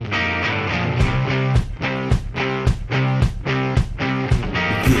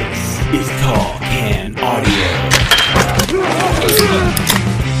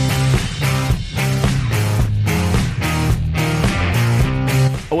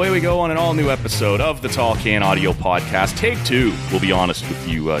away we go on an all-new episode of the Tall Can Audio Podcast. Take two. We'll be honest with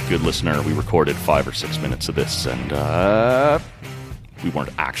you, good listener. We recorded 5 or 6 minutes of this, and we weren't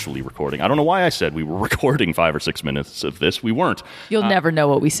actually recording. I don't know why I said we were recording 5 or 6 minutes of this. We weren't. You'll never know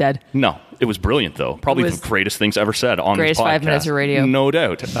what we said. No. It was brilliant, though. Probably the greatest things ever said on this podcast. Greatest 5 minutes of radio. No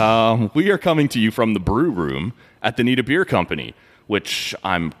doubt. We are coming to you from the brew room at the Nita Beer Company, which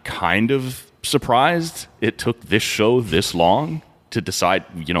I'm kind of surprised it took this show this long to decide,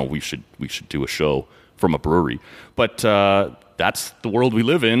 we should do a show from a brewery. But that's the world we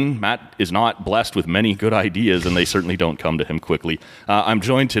live in. Matt is not blessed with many good ideas, and they certainly don't come to him quickly. I'm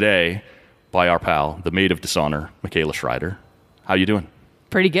joined today by our pal, the maid of dishonor, Michaela Schreider. How you doing?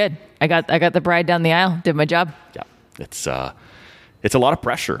 Pretty good. I got the bride down the aisle. Did my job. Yeah, it's a lot of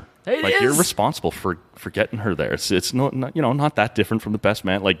pressure. You're responsible for getting her there. It's not that different from the best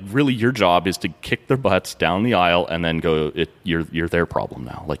man. Like, really, your job is to kick their butts down the aisle and then go. You're their problem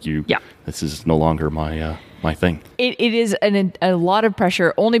now. Yeah. This is no longer my thing. It is a lot of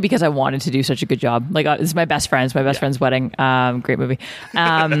pressure only because I wanted to do such a good job. Like, this is my best friend's wedding. Great movie.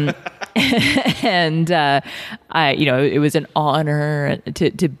 And it was an honor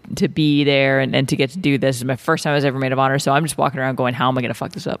to be there and to get to do this. It's my first time I was ever maid of honor. So I'm just walking around going, how am I going to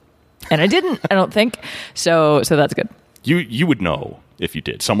fuck this up? And I didn't, I don't think. So that's good. You would know if you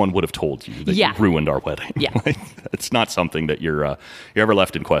did. Someone would have told you that you ruined our wedding. Yeah. It's not something that you're ever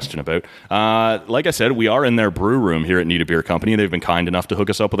left in question about. Like I said, we are in their brew room here at Nita Beer Company. They've been kind enough to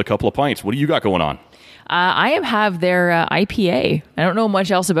hook us up with a couple of pints. What do you got going on? I have their IPA. I don't know much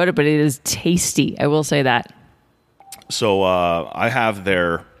else about it, but it is tasty. I will say that. So I have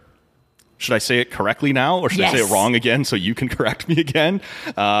their... Should I say it correctly now, or should I say it wrong again so you can correct me again?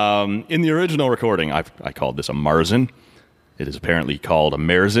 In the original recording, I called this a Marzen. It is apparently called a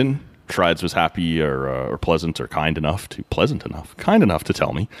Merzen. Schreids was happy or pleasant or kind enough to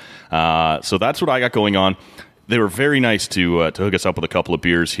tell me. So that's what I got going on. They were very nice to hook us up with a couple of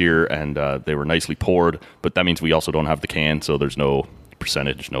beers here, and they were nicely poured. But that means we also don't have the can, so there's no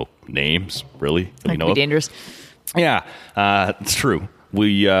percentage, no names, really. That could be dangerous. Yeah, it's true.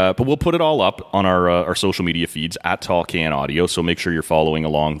 But we'll put it all up on our social media feeds at Tall Can Audio, so make sure you're following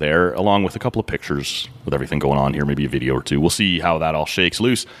along there, along with a couple of pictures with everything going on here, maybe a video or two. We'll see how that all shakes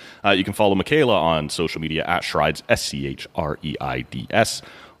loose. You can follow Michaela on social media at Schreids, SCHREIDS,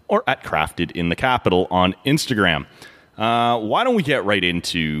 or at Crafted in the Capital on Instagram. Why don't we get right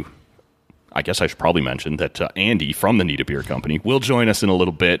into... I guess I should probably mention that Andy from the Nita Beer Company will join us in a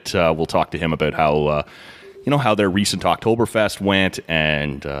little bit. We'll talk to him about how their recent Oktoberfest went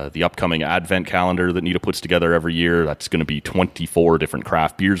and the upcoming Advent calendar that Nita puts together every year. That's going to be 24 different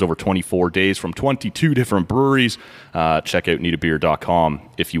craft beers over 24 days from 22 different breweries. Check out nitabeer.com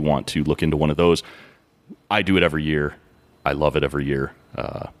if you want to look into one of those. I do it every year. I love it every year.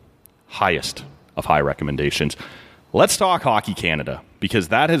 Highest of high recommendations. Let's talk Hockey Canada, because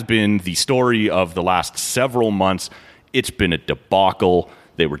that has been the story of the last several months. It's been a debacle.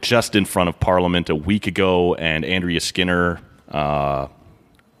 They were just in front of Parliament a week ago, and Andrea Skinner,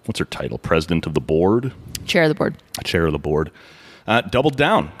 what's her title? President of the board? Chair of the board. Chair of the board. Doubled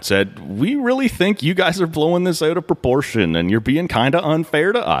down, said, we really think you guys are blowing this out of proportion, and you're being kind of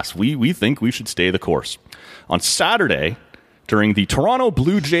unfair to us. We think we should stay the course. On Saturday, during the Toronto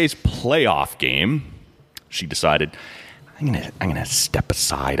Blue Jays playoff game, she decided, I'm gonna step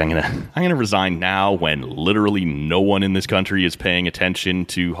aside. I'm gonna resign now when literally no one in this country is paying attention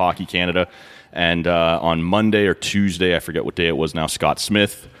to Hockey Canada. And on Monday or Tuesday, I forget what day it was now, Scott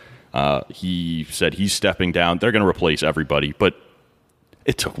Smith, he said he's stepping down. They're going to replace everybody, but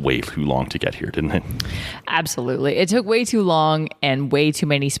it took way too long to get here, didn't it? Absolutely, it took way too long, and way too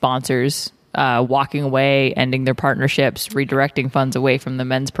many sponsors walking away, ending their partnerships, redirecting funds away from the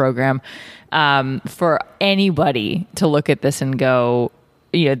men's program. For anybody to look at this and go,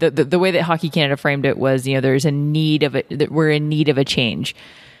 the way that Hockey Canada framed it was, there's a need of it, that we're in need of a change.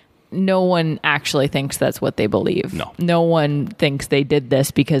 No one actually thinks that's what they believe. No one thinks they did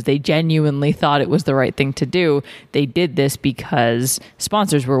this because they genuinely thought it was the right thing to do. They did this because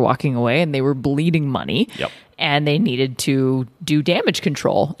sponsors were walking away and they were bleeding money. Yep. And they needed to do damage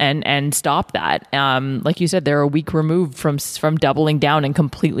control and stop that. Like you said, they're a week removed from doubling down and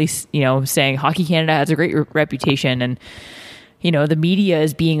completely, saying Hockey Canada has a great reputation, and the media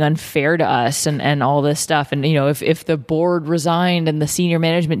is being unfair to us and all this stuff. And if the board resigned and the senior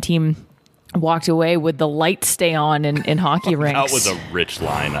management team walked away, would the lights stay on in hockey rinks? That was a rich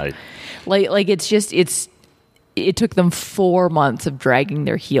line. It took them 4 months of dragging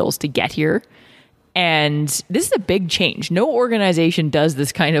their heels to get here. And this is a big change. No organization does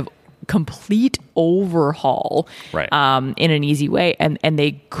this kind of complete overhaul Right. in an easy way, and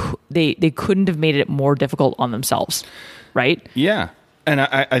they couldn't have made it more difficult on themselves, right? Yeah. And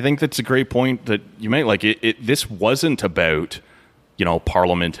I think that's a great point that you made. Like, this wasn't about,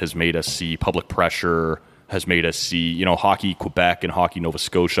 Parliament has made us see, public pressure has made us see, Hockey Quebec and Hockey Nova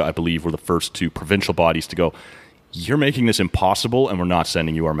Scotia, I believe, were the first two provincial bodies to go, you're making this impossible and we're not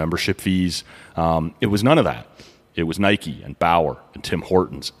sending you our membership fees. It was none of that. It was Nike and Bauer and Tim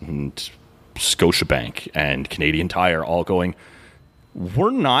Hortons and Scotiabank and Canadian Tire all going,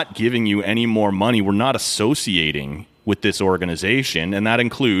 we're not giving you any more money. We're not associating with this organization. And that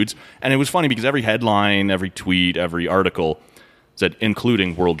includes, and it was funny because every headline, every tweet, every article said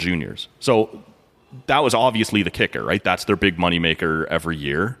including World Juniors. So that was obviously the kicker, right? That's their big moneymaker every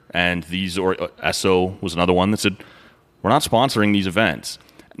year. And ESSO was another one that said, we're not sponsoring these events.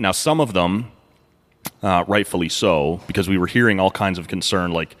 Now, some of them, rightfully so, because we were hearing all kinds of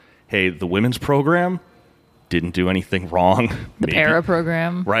concern like, hey, the women's program didn't do anything wrong. The para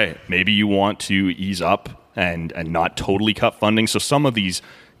program. Right. Maybe you want to ease up and not totally cut funding. So some of these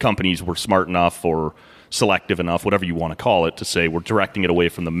companies were smart enough or selective enough, whatever you want to call it, to say we're directing it away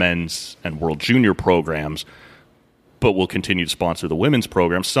from the men's and World Junior programs, but we'll continue to sponsor the women's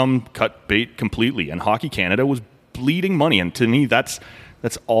program. Some cut bait completely, and Hockey Canada was bleeding money. And to me, that's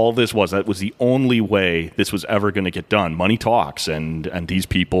all this was. That was the only way this was ever going to get done. Money talks, and these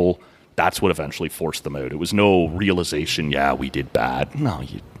people, that's what eventually forced them out. It was no realization, yeah, we did bad. No,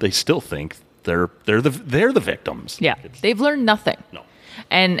 they still think they're the victims. Yeah, they've learned nothing. No.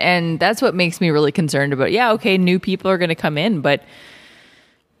 And that's what makes me really concerned about, new people are going to come in, but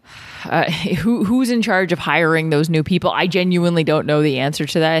who's in charge of hiring those new people? I genuinely don't know the answer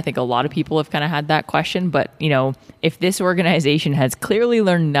to that. I think a lot of people have kind of had that question, but if this organization has clearly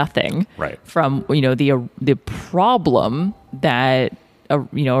learned nothing right. from the problem that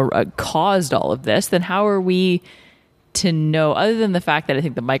caused all of this, then how are we to know, other than the fact that I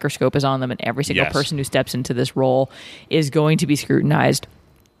think the microscope is on them and every single yes. person who steps into this role is going to be scrutinized?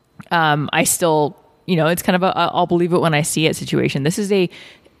 I still, it's kind of I'll believe it when I see it situation. This is a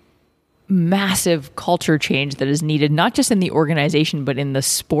massive culture change that is needed, not just in the organization, but in the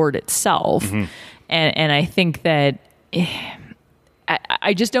sport itself. Mm-hmm. And I think that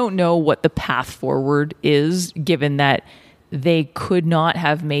I just don't know what the path forward is, given that they could not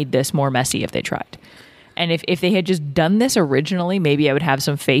have made this more messy if they tried. And if they had just done this originally, maybe I would have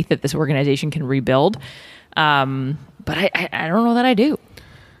some faith that this organization can rebuild. But I don't know that I do.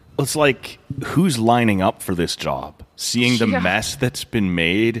 It's like, who's lining up for this job? Seeing the mess that's been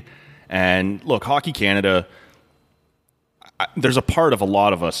made. And look, Hockey Canada, there's a part of a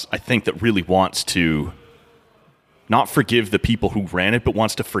lot of us, I think, that really wants to not forgive the people who ran it, but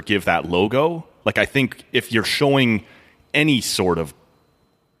wants to forgive that logo. Like, I think if you're showing any sort of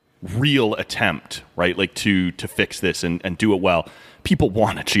real attempt, right, like to fix this and do it well, people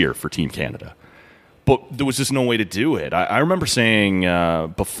want to cheer for Team Canada. But there was just no way to do it. I remember saying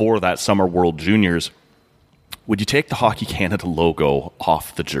before that Summer World Juniors, would you take the Hockey Canada logo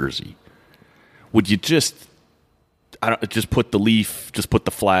off the jersey? Would you just put the leaf, just put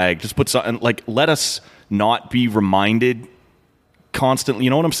the flag, just put something, like, let us not be reminded constantly, you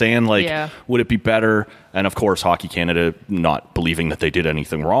know what I'm saying? Like, would it be better? And of course, Hockey Canada, not believing that they did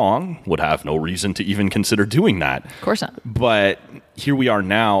anything wrong, would have no reason to even consider doing that. Of course not. But here we are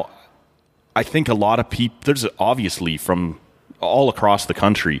now. I think a lot of people, there's obviously from all across the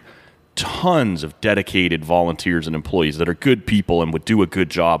country, tons of dedicated volunteers and employees that are good people and would do a good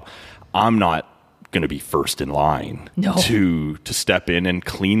job. I'm not going to be first in line to step in and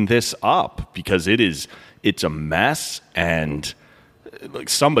clean this up, because it's a mess, and like,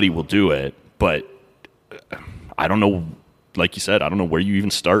 somebody will do it, but I don't know, like you said, I don't know where you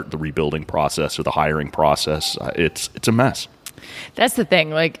even start the rebuilding process or the hiring process. It's a mess. That's the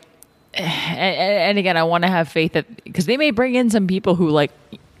thing. Like, and again, I want to have faith that, because they may bring in some people who, like,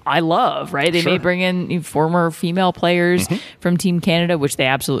 I love, right? They may bring in former female players from Team Canada, which they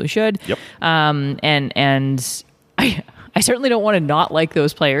absolutely should. Yep. And I certainly don't want to not like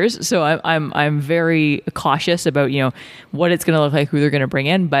those players. So I'm very cautious about, what it's going to look like, who they're going to bring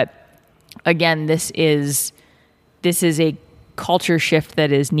in. But again, this is a culture shift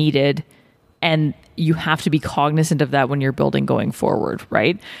that is needed, and you have to be cognizant of that when you're building going forward,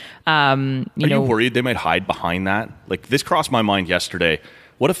 right? Are you worried they might hide behind that? Like, this crossed my mind yesterday.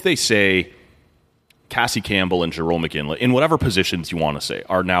 What if they say Cassie Campbell and Jerome McGinley, in whatever positions you want to say,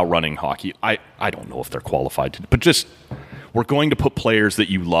 are now running hockey? I don't know if they're qualified to, but just, we're going to put players that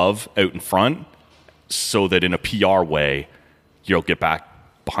you love out in front so that in a PR way, you'll get back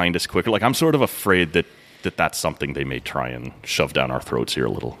behind us quicker. Like, I'm sort of afraid that that's something they may try and shove down our throats here a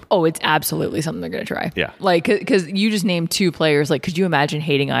little. Oh, it's absolutely something they're going to try. Yeah. Like, because you just named two players. Like, could you imagine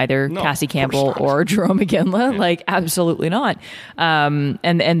hating either Cassie Campbell or Jerome McGinley? Yeah. Like, absolutely not.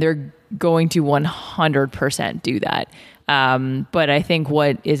 And they're going to 100% do that. But I think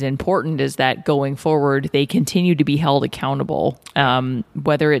what is important is that going forward, they continue to be held accountable,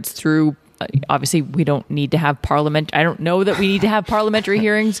 whether it's through. Obviously, we don't need to have parliament. I don't know that we need to have parliamentary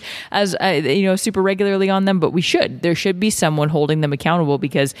hearings as super regularly on them, but we should. There should be someone holding them accountable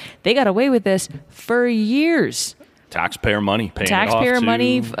because they got away with this for years. Taxpayer money, paying taxpayer it off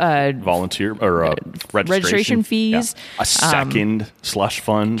money, volunteer or registration fees, a second slush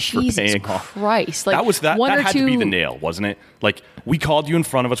fund for paying off. Christ, like that had to be the nail, wasn't it? Like, we called you in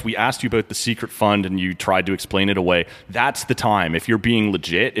front of us, we asked you about the secret fund, and you tried to explain it away. That's the time. If you're being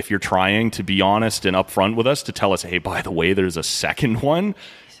legit, if you're trying to be honest and upfront with us, to tell us, hey, by the way, there's a second one,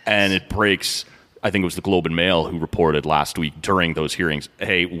 and it breaks. I think it was the Globe and Mail who reported last week during those hearings,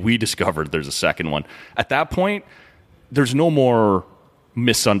 hey, we discovered there's a second one. At that point, there's no more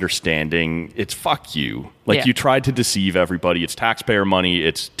misunderstanding. It's fuck you. Like, you tried to deceive everybody. It's taxpayer money.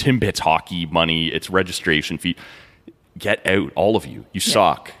 It's Timbits hockey money. It's registration fee. Get out, all of you. You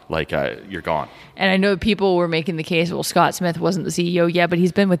suck. Like, you're gone. And I know people were making the case, well, Scott Smith wasn't the CEO yet, but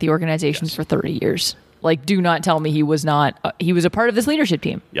he's been with the organization for 30 years. Like, do not tell me he was not. He was a part of this leadership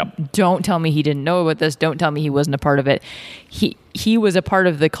team. Yep. Don't tell me he didn't know about this. Don't tell me he wasn't a part of it. He was a part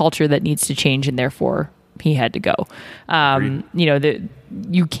of the culture that needs to change, and therefore he had to go.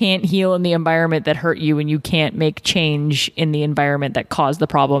 You can't heal in the environment that hurt you, and you can't make change in the environment that caused the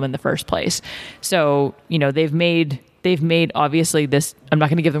problem in the first place. So, they've made obviously this. I'm not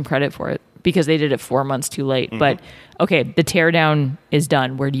going to give them credit for it because they did it 4 months too late. Mm-hmm. But okay, the teardown is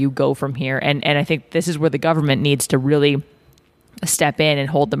done. Where do you go from here? And I think this is where the government needs to really step in and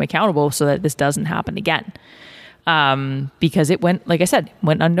hold them accountable so that this doesn't happen again. Because it went, like I said,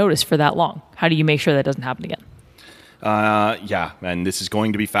 went unnoticed for that long. How do you make sure that doesn't happen again? And this is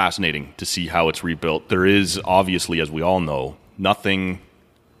going to be fascinating to see how it's rebuilt. There is obviously, as we all know, nothing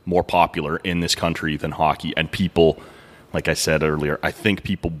more popular in this country than hockey. And people, like I said earlier, I think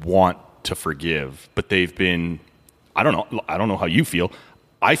people want to forgive, but they've been, I don't know how you feel.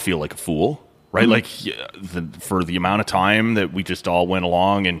 I feel like a fool, right? Mm-hmm. Like for the amount of time that we just all went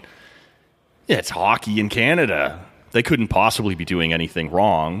along and it's hockey in Canada. They couldn't possibly be doing anything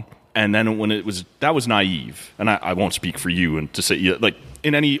wrong. And then when that was naive. And I won't speak for you and to say, like,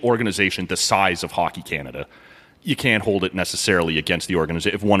 in any organization the size of Hockey Canada, you can't hold it necessarily against the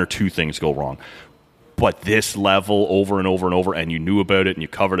organization if one or two things go wrong. But this level over and over and over, and you knew about it and you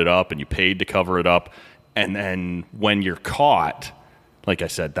covered it up and you paid to cover it up. And then when you're caught, like I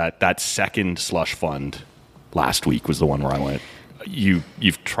said, that second slush fund last week was the one where I went,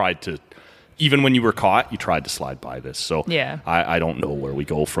 you've tried to, even when you were caught, you tried to slide by this. So yeah. I don't know where we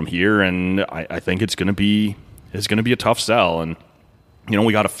go from here. And I think it's going to be a tough sell. And,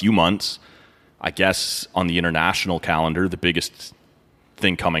 we got a few months. I guess on the international calendar, the biggest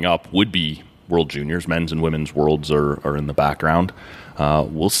thing coming up would be World Juniors. Men's and women's worlds are in the background.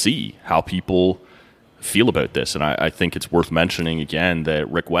 We'll see how people feel about this. And I think it's worth mentioning again that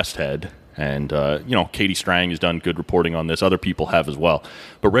Rick Westhead and, Katie Strang has done good reporting on this. Other people have as well.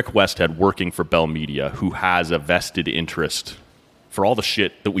 But Rick Westhead, working for Bell Media, who has a vested interest for all the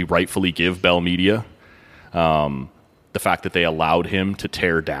shit that we rightfully give Bell Media, the fact that they allowed him to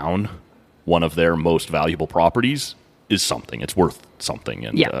tear down one of their most valuable properties is something. It's worth something.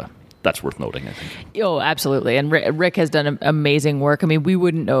 And that's worth noting, I think. Oh, absolutely. And Rick has done amazing work. I mean, we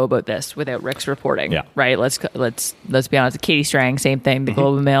wouldn't know about this without Rick's reporting, right? Let's be honest. Katie Strang, same thing. The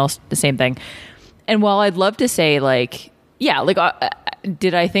Globe and Mail, the same thing. And while I'd love to say,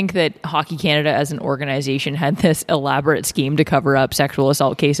 did I think that Hockey Canada as an organization had this elaborate scheme to cover up sexual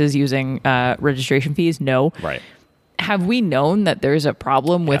assault cases using registration fees? No. Right. Have we known that there's a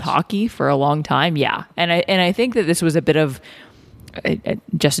problem with hockey for a long time? Yeah. And I think that this was a bit of,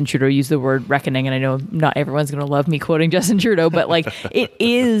 Justin Trudeau used the word reckoning, and I know not everyone's going to love me quoting Justin Trudeau, but it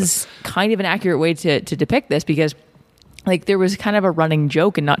is kind of an accurate way to depict this because there was kind of a running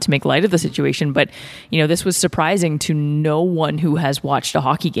joke, and not to make light of the situation, but this was surprising to no one who has watched a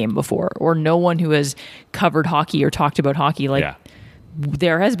hockey game before or no one who has covered hockey or talked about hockey.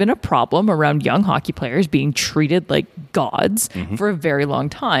 There has been a problem around young hockey players being treated like gods for a very long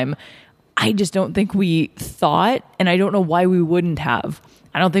time. I just don't think we thought, and I don't know why we wouldn't have.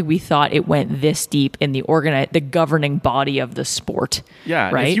 I don't think we thought it went this deep in the governing body of the sport. Yeah,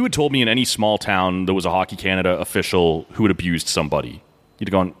 right? If you had told me in any small town there was a Hockey Canada official who had abused somebody, you'd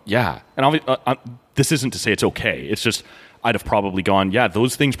have gone, yeah. And this isn't to say it's okay. It's just I'd have probably gone, yeah,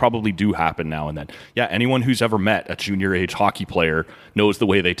 those things probably do happen now and then. Yeah, anyone who's ever met a junior age hockey player knows the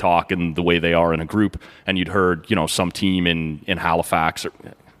way they talk and the way they are in a group. And you'd heard, some team in Halifax, or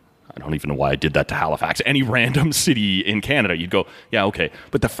I don't even know why I did that to Halifax, any random city in Canada, you'd go, yeah, okay.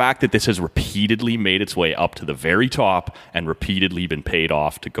 But the fact that this has repeatedly made its way up to the very top and repeatedly been paid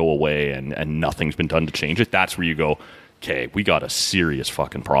off to go away and nothing's been done to change it, that's where you go, okay, we got a serious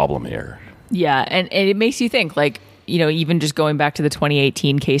fucking problem here. Yeah, and it makes you think, like, even just going back to the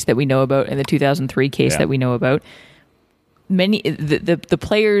 2018 case that we know about and the 2003 case that we know about, many the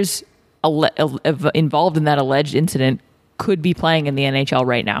players involved in that alleged incident could be playing in the NHL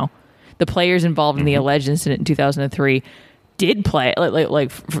right now. The players involved in the alleged incident in 2003 did play,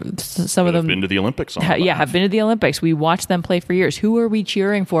 like some of them have been to the Olympics. Have been to the Olympics. We watched them play for years. Who are we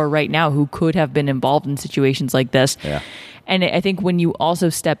cheering for right now who could have been involved in situations like this? Yeah. And I think when you also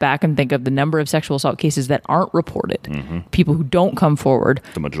step back and think of the number of sexual assault cases that aren't reported, people who don't come forward,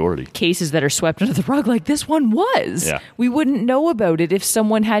 the majority, cases that are swept under the rug, like this one was. Yeah. We wouldn't know about it if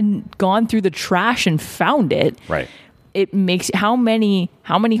someone hadn't gone through the trash and found it. Right. It makes how many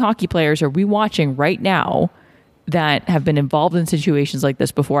hockey players are we watching right now that have been involved in situations like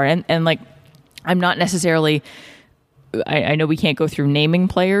this before? And like, I'm not necessarily. I know we can't go through naming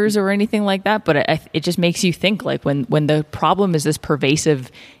players or anything like that, but it just makes you think, like, when the problem is this pervasive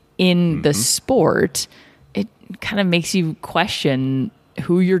in the sport, it kind of makes you question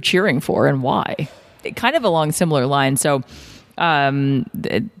who you're cheering for and why. Kind of along similar lines. So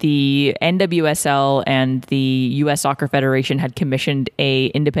the NWSL and the U.S. Soccer Federation had commissioned a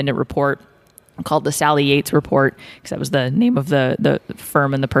independent report called the Sally Yates Report, because that was the name of the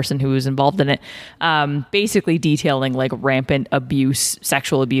firm and the person who was involved in it, basically detailing like rampant abuse,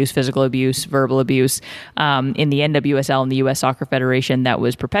 sexual abuse, physical abuse, verbal abuse in the NWSL and the U.S. Soccer Federation that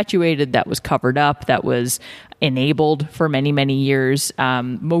was perpetuated, that was covered up, that was enabled for many, many years,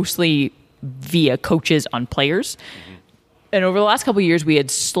 mostly via coaches on players. And over the last couple of years, we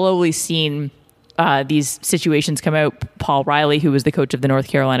had slowly seen these situations come out. Paul Riley, who was the coach of the North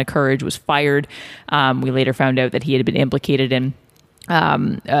Carolina Courage, was fired. We later found out that he had been implicated in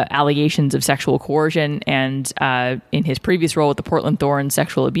allegations of sexual coercion, and in his previous role with the Portland Thorns,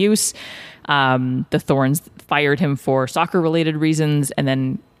 sexual abuse. The Thorns fired him for soccer-related reasons and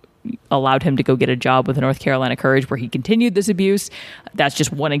then allowed him to go get a job with the North Carolina Courage, where he continued this abuse. That's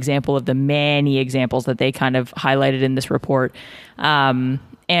just one example of the many examples that they kind of highlighted in this report. And,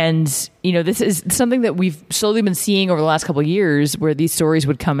 this is something that we've slowly been seeing over the last couple of years, where these stories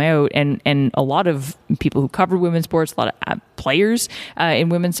would come out, and a lot of people who covered women's sports, a lot of players in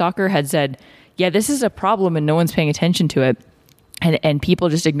women's soccer had said, yeah, this is a problem and no one's paying attention to it. And people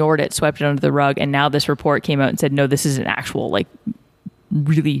just ignored it, swept it under the rug. And now this report came out and said, no, this is an actual, like,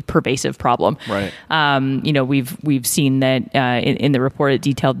 really pervasive problem. Right. We've seen that in the report, it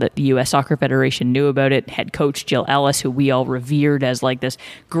detailed that the U.S. Soccer Federation knew about it. Head coach Jill Ellis, who we all revered as like this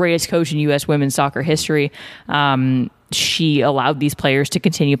greatest coach in U.S. women's soccer history, she allowed these players to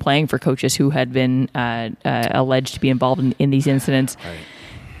continue playing for coaches who had been alleged to be involved in these incidents. Right.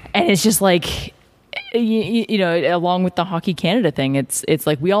 And it's just like, along with the Hockey Canada thing, it's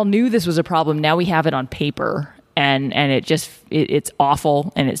like we all knew this was a problem. Now we have it on paper. And it's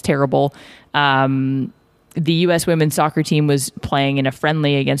awful and it's terrible. The U.S. women's soccer team was playing in a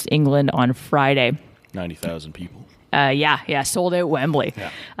friendly against England on Friday. 90,000 people. Sold out Wembley.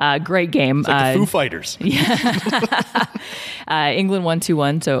 Yeah. Great game. It's like the Foo Fighters. Yeah. England won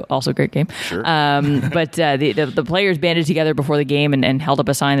 2-1, so also great game. Sure. But the players banded together before the game and held up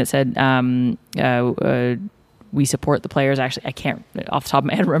a sign that said, we support the players. Actually, I can't off the top of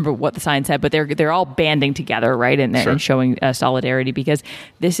my head remember what the sign said, but they're all banding together, right, and showing solidarity, because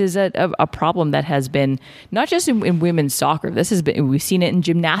this is a problem that has been not just in women's soccer. We've seen it in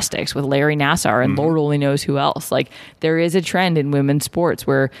gymnastics with Larry Nassar, and Lord only knows who else. Like, there is a trend in women's sports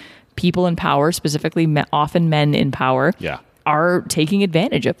where people in power, specifically often men in power, are taking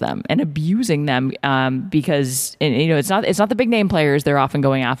advantage of them and abusing them, because it's not the big name players they're often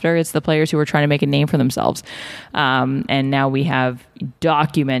going after. It's the players who are trying to make a name for themselves. And now we have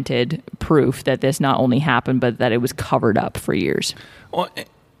documented proof that this not only happened, but that it was covered up for years. Well,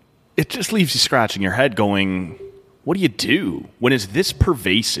 it just leaves you scratching your head going, what do you do when it's this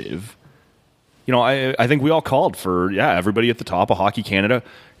pervasive? I think we all called for, everybody at the top of Hockey Canada,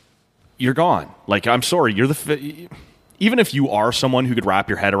 you're gone. Like, I'm sorry, you're even if you are someone who could wrap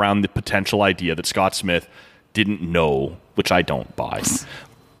your head around the potential idea that Scott Smith didn't know, which I don't buy.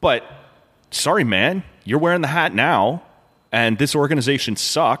 But sorry, man, you're wearing the hat now, and this organization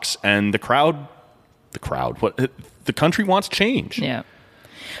sucks, and the country wants change. Yeah.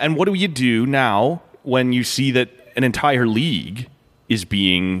 And what do you do now when you see that an entire league is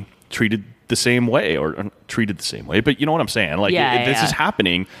being treated the same way, or treated the same way? But you know what I'm saying? Like, this is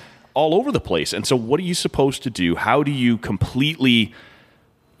happening all over the place. And so what are you supposed to do? How do you completely,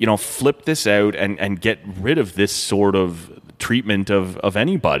 flip this out and get rid of this sort of treatment of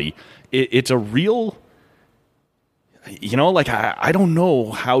anybody? It's a real, I don't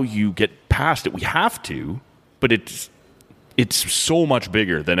know how you get past it. We have to, but it's so much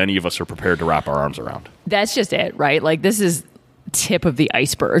bigger than any of us are prepared to wrap our arms around. That's just it, right? Like, this is tip of the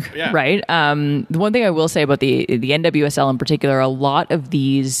iceberg, right? The one thing I will say about the NWSL in particular, a lot of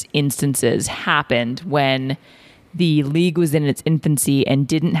these instances happened when the league was in its infancy and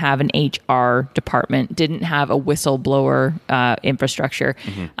didn't have an HR department, didn't have a whistleblower infrastructure,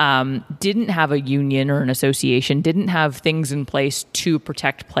 didn't have a union or an association, didn't have things in place to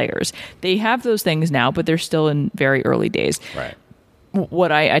protect players. They have those things now, but they're still in very early days. Right.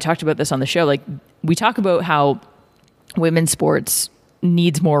 What I talked about this on the show, like, we talk about how women's sports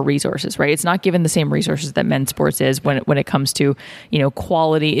needs more resources, right? It's not given the same resources that men's sports is when it comes to,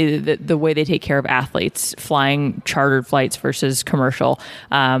 quality, the way they take care of athletes, flying chartered flights versus commercial,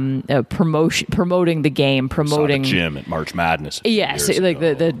 promoting the game, promoting the gym at March Madness. Yes, like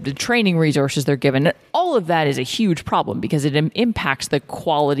the training resources they're given. All of that is a huge problem because it impacts the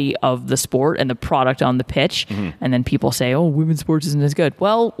quality of the sport and the product on the pitch. And then people say, "Oh, women's sports isn't as good."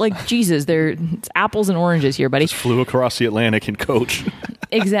 Well, like, Jesus, it's apples and oranges here, buddy. Just flew across the Atlantic and coach.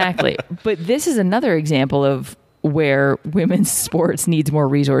 Exactly. But this is another example of where women's sports needs more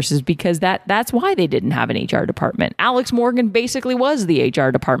resources, because that's why they didn't have an HR department. Alex Morgan basically was the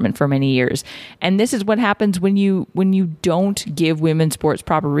HR department for many years. And this is what happens when you don't give women's sports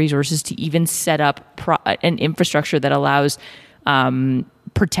proper resources to even set up an infrastructure that allows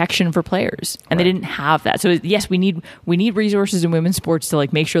protection for players, and they didn't have that. So yes, we need resources in women's sports to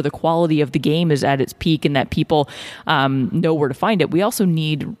make sure the quality of the game is at its peak and that people know where to find it. We also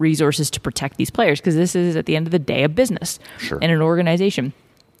need resources to protect these players, because this is, at the end of the day, a business and an organization.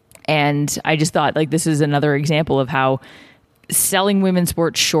 And I just thought, this is another example of how selling women's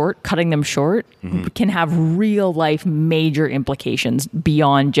sports short, cutting them short, can have real life major implications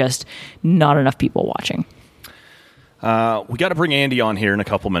beyond just not enough people watching. We got to bring Andy on here in a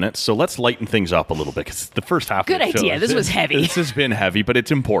couple minutes, so let's lighten things up a little bit, because the first half Good of the idea. show, This was heavy. This has been heavy, but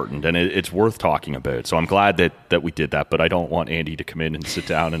it's important, and it's worth talking about. So I'm glad that we did that, but I don't want Andy to come in and sit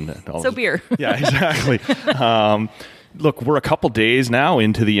down and all beer. Yeah, exactly. Look, we're a couple days now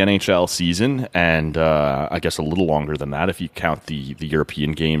into the NHL season, and I guess a little longer than that if you count the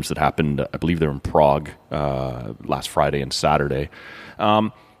European games that happened. I believe they're in Prague last Friday and Saturday.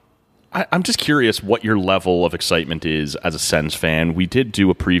 I'm just curious what your level of excitement is as a Sens fan. We did do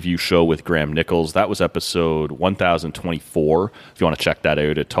a preview show with Graham Nichols. That was episode 1024. If you want to check that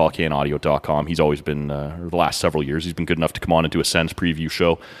out at tallcanaudio.com. He's always been, the last several years, he's been good enough to come on and do a Sens preview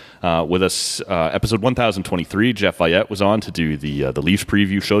show with us. Episode 1023, Jeff Vayette was on to do the Leafs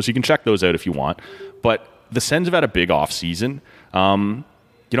preview show, so you can check those out if you want. But the Sens have had a big offseason.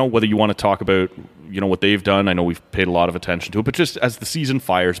 Whether you want to talk about, what they've done, I know we've paid a lot of attention to it, but just as the season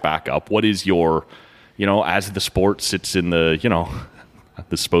fires back up, what is your, as the sport sits in the,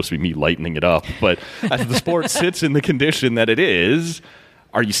 this is supposed to be me lightening it up, but as the sport sits in the condition that it is,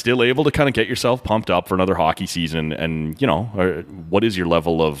 are you still able to kind of get yourself pumped up for another hockey season? And, what is your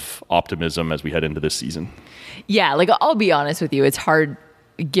level of optimism as we head into this season? Yeah, I'll be honest with you. It's hard,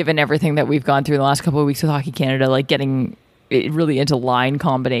 given everything that we've gone through in the last couple of weeks with Hockey Canada, getting really into line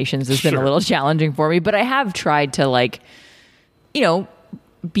combinations has been a little challenging for me, but I have tried to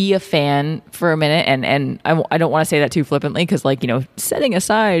be a fan for a minute, and I don't want to say that too flippantly, because setting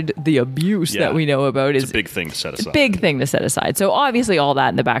aside the abuse that we know about is a big thing to set aside. Big thing to set aside. So obviously all that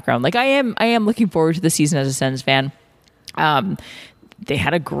in the background, I am looking forward to the season as a Sens fan. They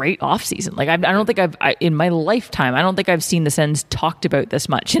had a great offseason. I don't think in my lifetime, I don't think I've seen the Sens talked about this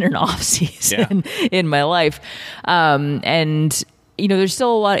much in an offseason in my life. And, there's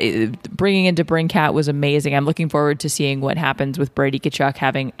still a lot. Bringing in DeBrincat was amazing. I'm looking forward to seeing what happens with Brady Tkachuk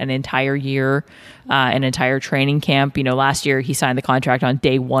having an entire year, an entire training camp. Last year he signed the contract on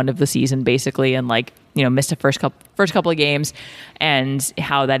day one of the season, basically, and missed the first couple of games, and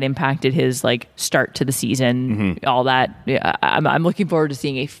how that impacted his start to the season, all that. I'm looking forward to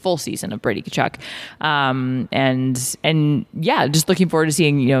seeing a full season of Brady Tkachuk, and just looking forward to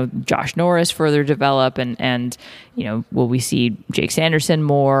seeing Josh Norris further develop, and will we see Jake Sanderson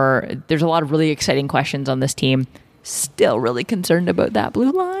more? There's a lot of really exciting questions on this team. Still really concerned about that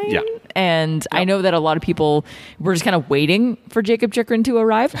blue line. Yeah. And I know that a lot of people were just kind of waiting for Jacob Chychrun to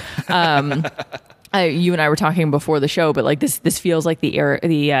arrive. You and I were talking before the show, but like this feels like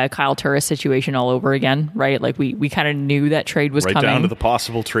the Kyle Turris situation all over again, right? Like we kind of knew that trade was coming. Right down to the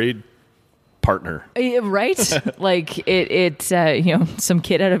possible trade partner. Right? Like it some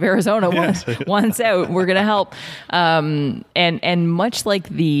kid out of Arizona wants out. We're going to help. And much like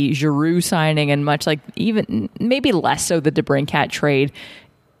the Giroux signing, and much like even maybe less so the DeBrincat trade,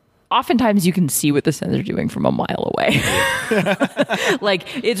 oftentimes you can see what the Sens are doing from a mile away.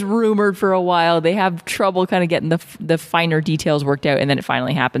 Like it's rumored for a while. They have trouble kind of getting the finer details worked out, and then it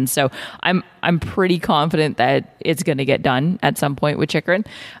finally happens. So I'm pretty confident that it's going to get done at some point with Chychrun.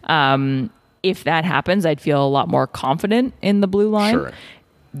 If that happens, I'd feel a lot more confident in the blue line. Sure.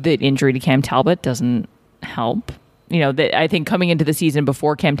 The injury to Cam Talbot doesn't help. I think coming into the season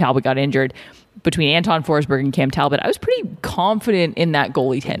before Cam Talbot got injured, between Anton Forsberg and Cam Talbot, I was pretty confident in that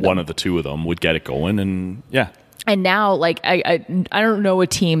goalie tandem. One of the two of them would get it going, and yeah. And now, like, I don't know a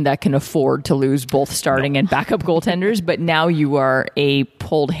team that can afford to lose both starting and backup goaltenders, but now you are a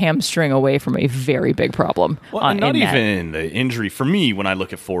pulled hamstring away from a very big problem. Well, and not even the injury. For me, when I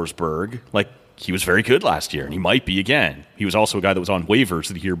look at Forsberg, like, he was very good last year, and he might be again. He was also a guy that was on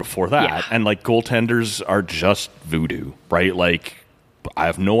waivers the year before that. Yeah. And, like, goaltenders are just voodoo, right? Like, I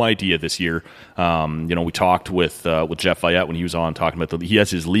have no idea this year. We talked with Jeff Vayette when he was on talking about he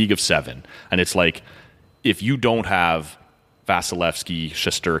has his League of Seven, and it's like, if you don't have Vasilevsky,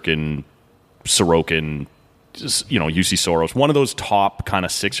 Shesterkin, Sorokin, UC Soros, one of those top kind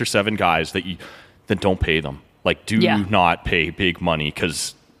of 6 or 7 guys then don't pay them. Like, do not pay big money,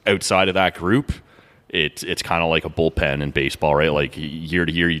 because outside of that group, it's kind of like a bullpen in baseball, right? Like year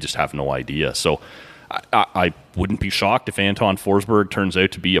to year, you just have no idea. So I wouldn't be shocked if Anton Forsberg turns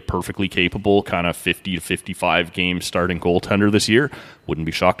out to be a perfectly capable kind of 50 to 55 game starting goaltender this year. Wouldn't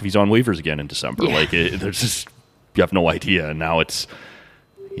be shocked if he's on waivers again in December. Yeah. Like there's just, you have no idea. And now it's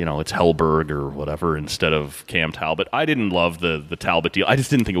Hellberg or whatever instead of Cam Talbot. I didn't love the Talbot deal. I just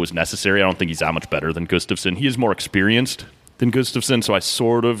didn't think it was necessary. I don't think he's that much better than Gustafsson. He is more experienced than Gustafsson, so I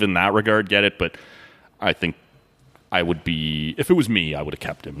sort of in that regard get it, but I think I would be, if it was me, I would have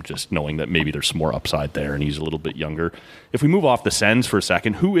kept him, just knowing that maybe there's some more upside there and he's a little bit younger. If we move off the Sens for a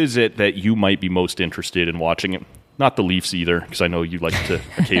second, who is it that you might be most interested in watching it? Not the Leafs either, because I know you like to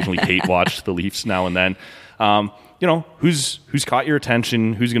occasionally hate watch the Leafs now and then. Who's caught your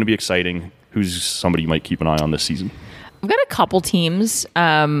attention? Who's going to be exciting? Who's somebody you might keep an eye on this season? I've got a couple teams.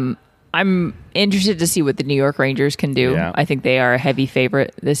 I'm interested to see what the New York Rangers can do. Yeah. I think they are a heavy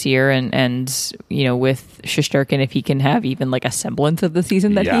favorite this year, and with Shesterkin, if he can have even like a semblance of the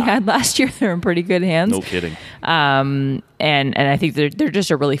season that he had last year, they're in pretty good hands. No kidding. And I think they're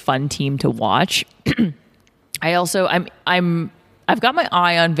just a really fun team to watch. I've got my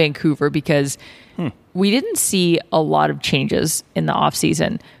eye on Vancouver because we didn't see a lot of changes in the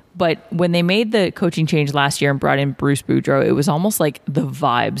offseason. But when they made the coaching change last year and brought in Bruce Boudreau, it was almost like the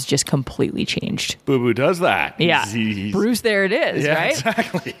vibes just completely changed. Boo-Boo does that. Yeah. Bruce, there it is, right?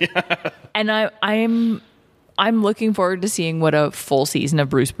 Exactly. And I'm looking forward to seeing what a full season of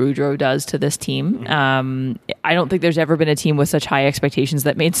Bruce Boudreau does to this team. I don't think there's ever been a team with such high expectations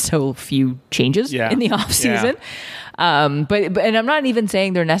that made so few changes in the offseason. Yeah. But I'm not even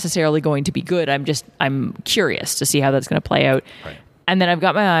saying they're necessarily going to be good. I'm curious to see how that's going to play out. Right. And then I've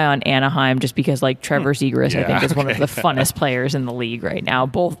got my eye on Anaheim just because, like, Trevor Zegras, I think, is one of the funnest players in the league right now,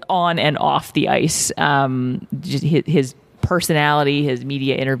 both on and off the ice. Just his personality, his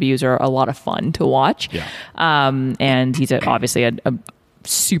media interviews are a lot of fun to watch. Yeah. And he's obviously a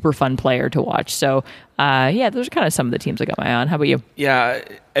super fun player to watch. So, those are kind of some of the teams I got my eye on. How about you? Yeah,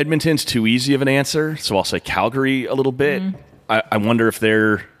 Edmonton's too easy of an answer, so I'll say Calgary a little bit. I wonder if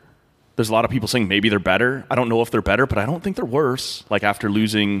there's a lot of people saying maybe they're better. I don't know if they're better, but I don't think they're worse, like after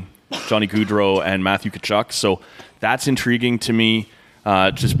losing Johnny Gaudreau and Matthew Tkachuk. So that's intriguing to me,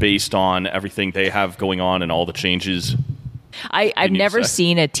 just based on everything they have going on and all the changes. I've never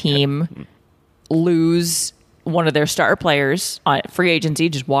seen a team lose one of their star players on free agency,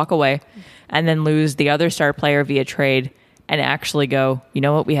 just walk away, and then lose the other star player via trade and actually go, you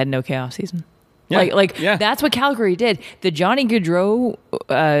know what, we had no chaos season. Yeah. That's what Calgary did. The Johnny Gaudreau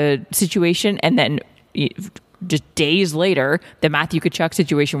situation, and then just days later, the Matthew Tkachuk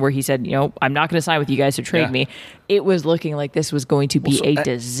situation where he said, I'm not going to sign with you guys to trade me. It was looking like this was going to be a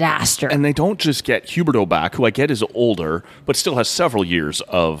disaster. And they don't just get Huberdeau back, who I get is older, but still has several years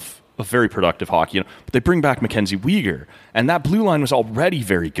of very productive hockey. But they bring back Mackenzie Weegar, and that blue line was already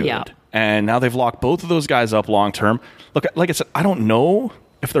very good. Yeah. And now they've locked both of those guys up long term. Look, like I said, I don't know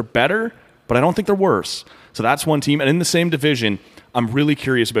if they're better, but I don't think they're worse. So that's one team. And in the same division, I'm really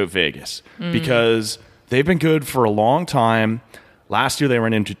curious about Vegas because they've been good for a long time. Last year, they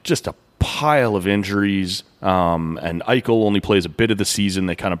ran into just a pile of injuries, and Eichel only plays a bit of the season.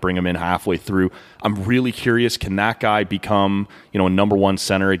 They kind of bring him in halfway through. I'm really curious, can that guy become, a number one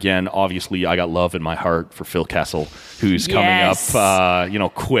center again? Obviously, I got love in my heart for Phil Kessel, who's coming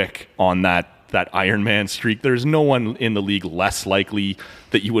up, quick on that Iron Man streak. There's no one in the league less likely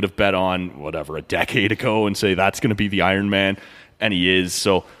that you would have bet on, a decade ago and say that's going to be the Iron Man, and he is.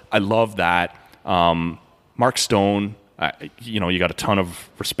 So I love that. Mark Stone, you got a ton of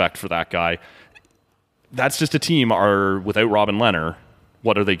respect for that guy. That's just a team without Robin Lehner.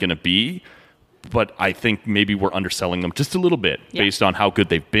 What are they going to be? But I think maybe we're underselling them just a little bit based on how good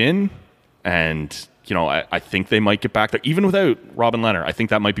they've been. And, I think they might get back there. Even without Robin Lehner, I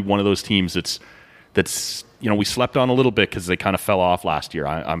think that might be one of those teams that's we slept on a little bit because they kind of fell off last year.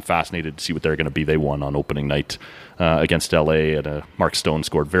 I'm fascinated to see what they're going to be. They won on opening night against LA, and Mark Stone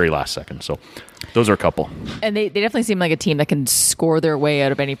scored very last second. So those are a couple. And they definitely seem like a team that can score their way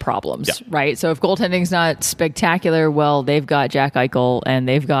out of any problems, right? So if goaltending's not spectacular, well, they've got Jack Eichel and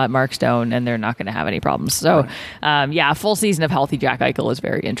they've got Mark Stone, and they're not going to have any problems. So, a full season of healthy Jack Eichel is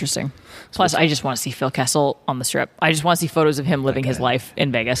very interesting. Plus, I just want to see Phil Kessel on the Strip. I just want to see photos of him living his life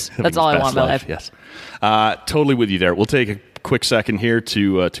in Vegas. That's all I want in my life. Yes. Totally with you there. We'll take a quick second here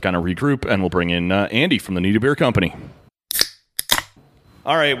to kind of regroup, and we'll bring in Andy from the Need a Beer Company.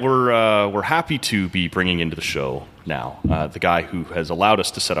 All right, we're happy to be bringing into the show now the guy who has allowed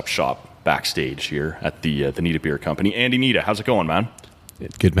us to set up shop backstage here at the Need a Beer Company. Andy Nita, how's it going, man?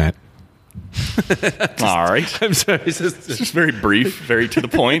 Good, Matt. All right. I'm sorry. It's just very brief, very to the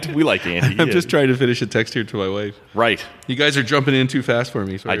point. We like Andy. I'm just trying to finish a text here to my wife. Right. You guys are jumping in too fast for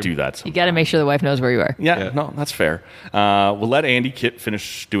me. Sorry. I do that sometimes. You got to make sure the wife knows where you are. Yeah, no, that's fair. We'll let Andy Kit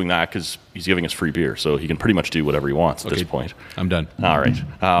finish doing that because he's giving us free beer, so he can pretty much do whatever he wants at this point. I'm done. All right.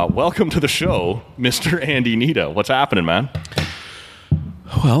 Welcome to the show, Mr. Andy Nita. What's happening, man?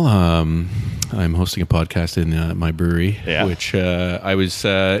 Well, I'm hosting a podcast in my brewery, which I was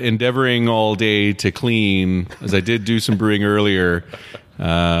endeavoring all day to clean, as I did do some brewing earlier.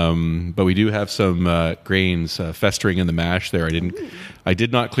 But we do have some grains festering in the mash there. I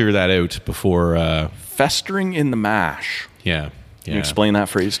did not clear that out before. Festering in the mash. Yeah. Can you explain that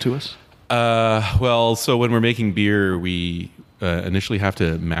phrase to us? Well, so when we're making beer, we initially have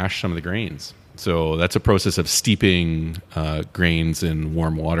to mash some of the grains. So that's a process of steeping grains in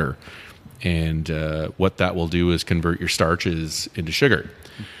warm water. And what that will do is convert your starches into sugar.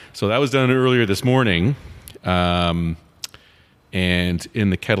 So that was done earlier this morning. And in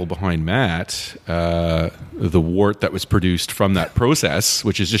the kettle behind Matt, the wort that was produced from that process,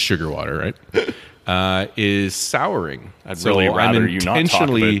 which is just sugar water, right, is souring. I'd really rather you not talk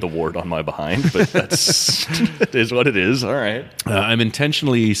about the wort on my behind, but that's it is what it is. All right. I'm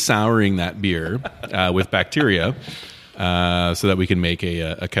intentionally souring that beer with bacteria. So that we can make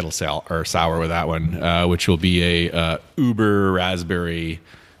a kettle sour with that one, which will be a uber raspberry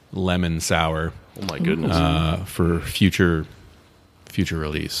lemon sour. Oh my goodness! For future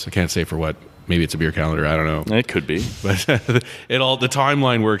release. I can't say for what. Maybe it's a beer calendar. I don't know. It could be, but the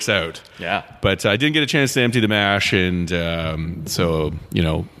timeline works out. Yeah. But I didn't get a chance to empty the mash, and so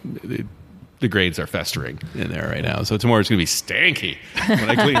the grades are festering in there right now. So tomorrow it's going to be stanky when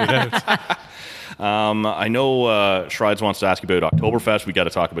I clean it out. I know Shrides wants to ask you about Oktoberfest. We got to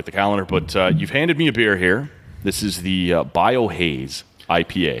talk about the calendar, but you've handed me a beer here. This is the Biohaze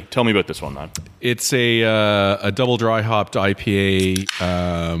IPA. Tell me about this one, man. It's a double dry hopped IPA.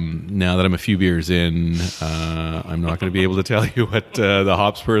 Now that I'm a few beers in, I'm not going to be able to tell you what the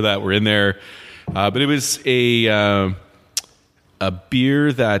hops were that were in there, but it was a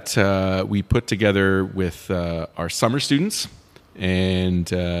beer that we put together with our summer students. And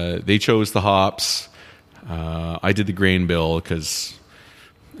they chose the hops. I did the grain bill because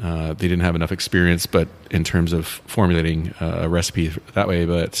they didn't have enough experience, but in terms of formulating a recipe that way.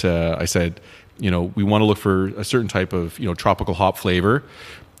 But I said, we want to look for a certain type of tropical hop flavor.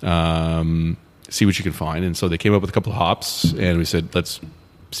 See what you can find. And so they came up with a couple of hops, and we said, let's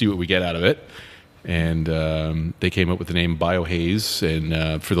see what we get out of it. And they came up with the name Biohaze.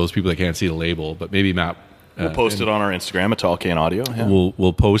 And for those people that can't see the label, but maybe Matt. We'll post it on our Instagram at Tall Can Audio. Yeah.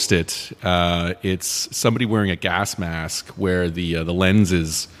 We'll post it. It's somebody wearing a gas mask where the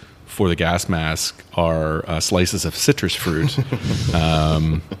lenses for the gas mask are slices of citrus fruit.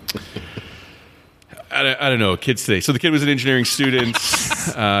 I don't know, kids today. So the kid was an engineering student.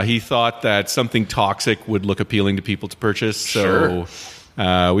 He thought that something toxic would look appealing to people to purchase. So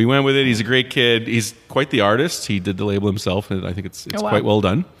we went with it. He's a great kid. He's quite the artist. He did the label himself, and I think it's quite well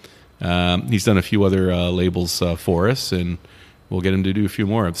done. He's done a few other labels for us, and we'll get him to do a few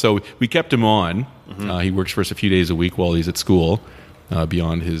more. So we kept him on. Mm-hmm. He works for us a few days a week while he's at school.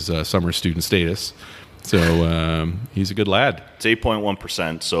 beyond his summer student status. So he's a good lad. It's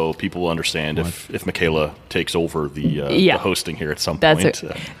 8.1%, so people will understand if Michaela takes over the hosting here at some That's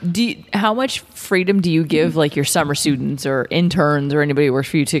point. it. How much freedom do you give like your summer students or interns or anybody who works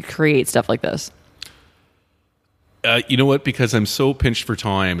for you to create stuff like this? You know what? Because I'm so pinched for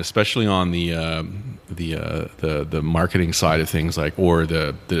time, especially on the marketing side of things, or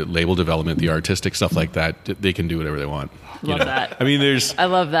the label development, the artistic stuff like that. They can do whatever they want. Love that. I mean, I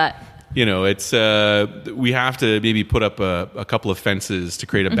love that. It's we have to maybe put up a couple of fences to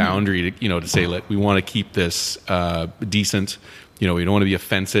create a boundary to say we want to keep this decent. We don't want to be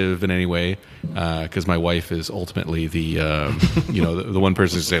offensive in any way, because my wife is ultimately the the one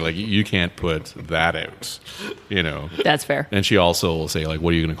person to say you can't put that out. That's fair. And she also will say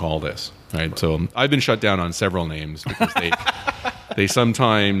what are you going to call this? Right. So I've been shut down on several names because they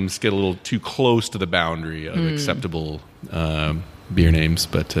sometimes get a little too close to the boundary of acceptable beer names,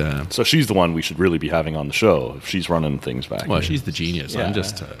 but so she's the one we should really be having on the show if she's running things back. Well, she's the genius. Yeah. I'm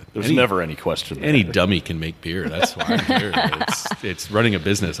just there's never any question. Any dummy can make beer. That's why I'm here. It's running a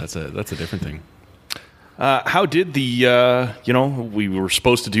business. That's a different thing. How did the we were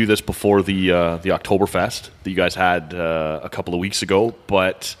supposed to do this before the Oktoberfest that you guys had a couple of weeks ago,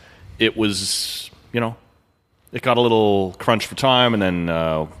 but it was it got a little crunch for time, and then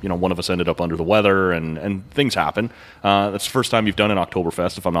one of us ended up under the weather, and things happen. That's the first time you've done an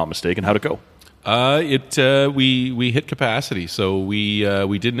Oktoberfest, if I'm not mistaken. How'd it go? We hit capacity, so we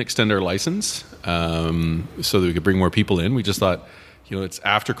didn't extend our license so that we could bring more people in. We just thought, it's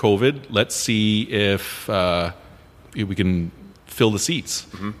after COVID. Let's see if we can fill the seats,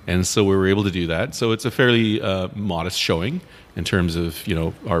 and so we were able to do that. So it's a fairly modest showing in terms of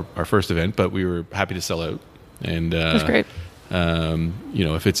our first event, but we were happy to sell out. And that's great.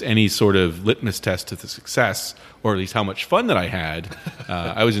 If it's any sort of litmus test to the success, or at least how much fun that I had,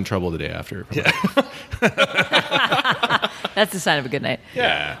 I was in trouble the day after. Yeah. That's the sign of a good night.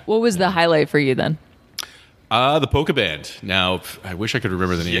 Yeah. What was the highlight for you then? The Polka Band. Now, I wish I could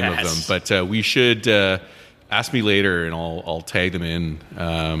remember the name of them, but we should ask me later, and I'll tag them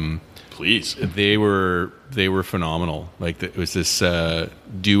in. Please. They were phenomenal. It was this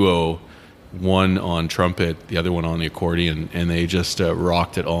duo. One on trumpet, the other one on the accordion, and they just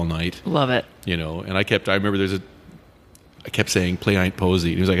rocked it all night. Love it. And I remember I kept saying, "Play Ain't Posey."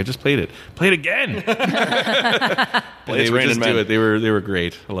 And he was like, "I just played it. Play it again." They would just do it. They were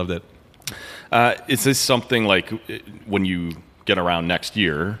great. I loved it. Is this something when you get around next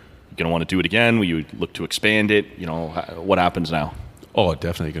year, you're going to want to do it again? Will you look to expand it? What happens now? Oh,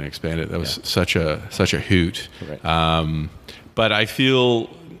 definitely going to expand it. That was such a hoot. Right. But I feel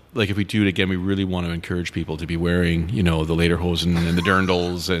if we do it again, we really want to encourage people to be wearing, the lederhosen and the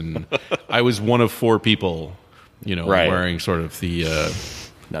dirndls. And I was one of 4 people, wearing sort of the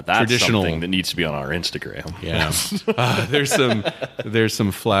now that's traditional something that needs to be on our Instagram. Yeah, there's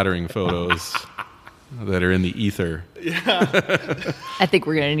some flattering photos that are in the ether. Yeah, I think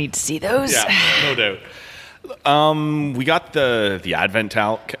we're gonna need to see those. Yeah, no doubt. We got the Advent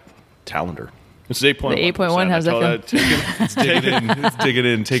calendar. It's 8.1. The 8.1, how's that feel? It's digging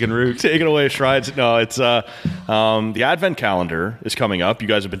in, taking root. Taking away strides. No, it's the Advent calendar is coming up. You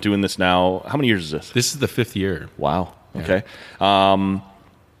guys have been doing this now. How many years is this? This is the 5th year. Wow. Okay. I'm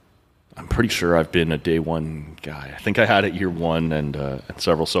pretty sure I've been a day one guy. I think I had it year 1 and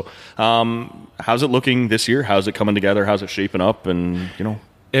several. So how's it looking this year? How's it coming together? How's it shaping up? And,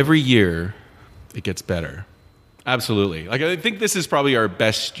 Every year it gets better. Absolutely. I think this is probably our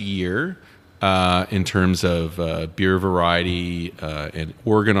best year in terms of beer variety and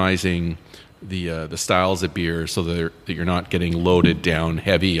organizing the styles of beer so that you're not getting loaded down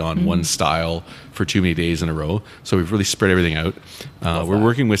heavy on one style for too many days in a row. So we've really spread everything out. We're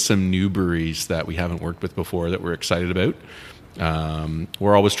working with some new breweries that we haven't worked with before that we're excited about.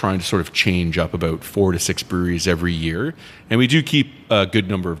 We're always trying to sort of change up about 4 to 6 breweries every year. And we do keep a good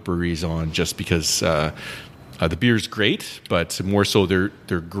number of breweries on just because the beer's great, but more so they're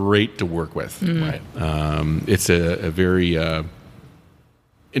great to work with. Right. It's a very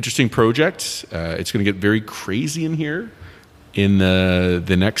interesting project. It's going to get very crazy in here in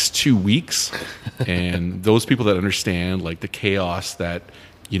the next 2 weeks, and those people that understand the chaos that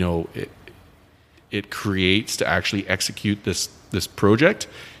it creates to actually execute this project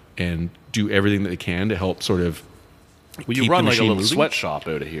and do everything that they can to help sort of. Well, you run a little sweatshop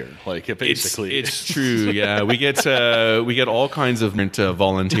out of here, basically. It's true. Yeah, we get all kinds of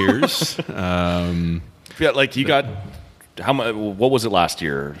volunteers. Yeah, you got how much? What was it last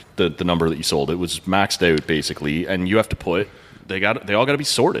year? The number that you sold, it was maxed out basically, and you have to put they all got to be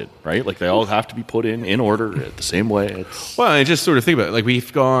sorted, right? Like they all have to be put in order the same way. Well, I just sort of think about it. Like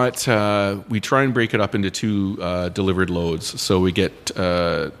we've got, we try and break it up into 2 delivered loads. So we get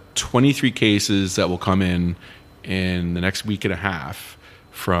 23 cases that will come in the next week and a half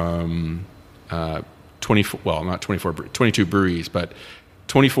from 22 breweries, but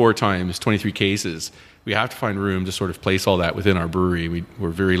 24 times 23 cases. We have to find room to sort of place all that within our brewery. We're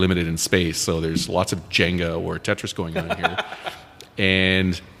very limited in space, so there's lots of Jenga or Tetris going on here.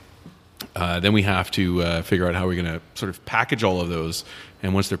 And then we have to figure out how we're going to sort of package all of those.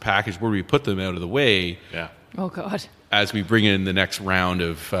 And once they're packaged, where do we put them out of the way? Yeah. Oh, God. As we bring in the next round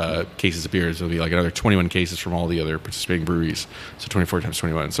of cases of beers, it'll be like another 21 cases from all the other participating breweries. So 24 times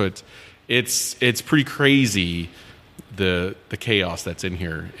 21. So it's pretty crazy, the chaos that's in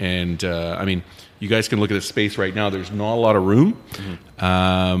here. And I mean, you guys can look at the space right now. There's not a lot of room.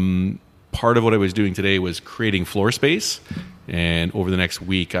 Mm-hmm. Part of what I was doing today was creating floor space. And over the next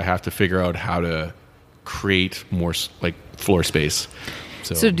week, I have to figure out how to create more like floor space.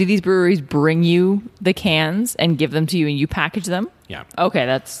 So do these breweries bring you the cans and give them to you and you package them? Yeah. Okay,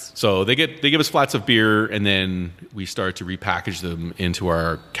 that's... So they give us flats of beer, and then we start to repackage them into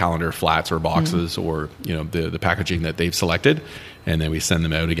our calendar flats or boxes, mm-hmm. or the packaging that they've selected, and then we send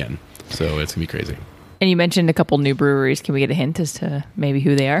them out again. So it's gonna be crazy. And you mentioned a couple new breweries. Can we get a hint as to maybe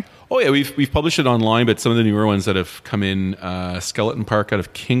who they are? Oh yeah, we've published it online, but some of the newer ones that have come in, Skeleton Park out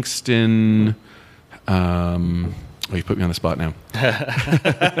of Kingston. You put me on the spot now.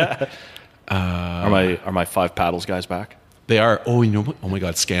 Are my 5 Paddles guys back? They are. Oh, you know what? Oh my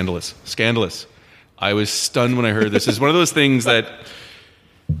God, Scandalous. I was stunned when I heard this. It's one of those things that.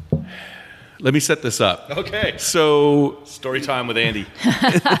 Let me set this up. Okay. So story time with Andy.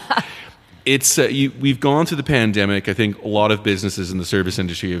 It's we've gone through the pandemic. I think a lot of businesses in the service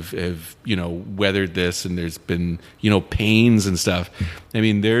industry have weathered this, and there's been pains and stuff. I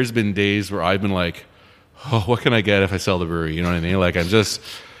mean, there's been days where I've been like, oh, what can I get if I sell the brewery? You know what I mean? Like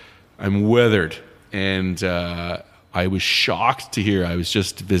I'm weathered, and I was shocked to hear. I was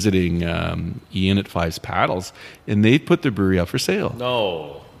just visiting Ian at Fives Paddles, and they put their brewery up for sale.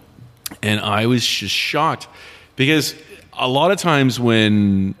 No, and I was just shocked because a lot of times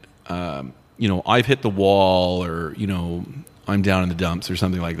when I've hit the wall, or I'm down in the dumps or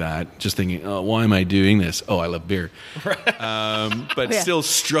something like that, just thinking, oh, why am I doing this? Oh, I love beer. But still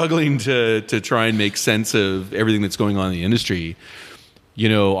struggling to try and make sense of everything that's going on in the industry.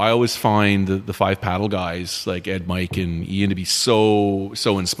 I always find the 5 Paddle guys like Ed, Mike, and Ian to be so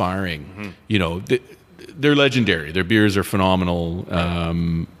inspiring. Mm-hmm. They're legendary. Their beers are phenomenal.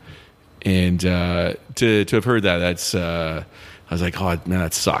 And to have heard that's, I was like, oh man,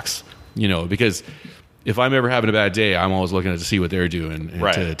 that sucks. Because if I'm ever having a bad day, I'm always looking to see what they're doing,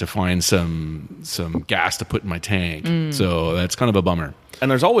 and to find some gas to put in my tank. So that's kind of a bummer.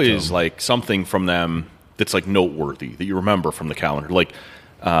 And there's always like something from them that's like noteworthy that you remember from the calendar. Like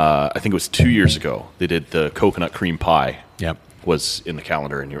I think it was 2 years ago they did the coconut cream pie. Yep, was in the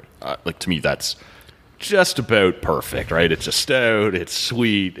calendar, and you're like, to me that's just about perfect, right? It's a stout, it's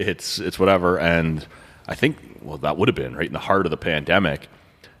sweet, it's whatever. And I think that would have been right in the heart of the pandemic.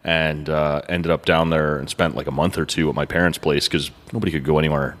 And ended up down there and spent like a month or two at my parents' place because nobody could go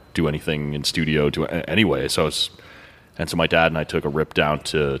anywhere, do anything in studio, anyway. So my dad and I took a rip down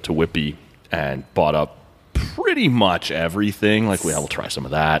to Whippy and bought up pretty much everything. Like, we'll try some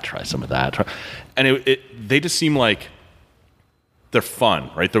of that, and they just seem like they're fun,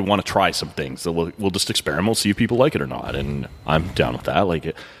 right? They want to try some things. So we'll just experiment, we'll see if people like it or not, and I'm down with that.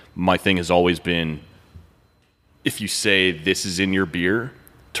 Like, my thing has always been, if you say this is in your beer,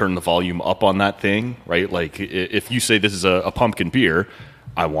 turn the volume up on that thing, right? Like, if you say this is a pumpkin beer,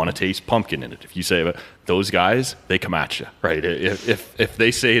 I want to taste pumpkin in it. If you say, those guys, they come at you, right? If they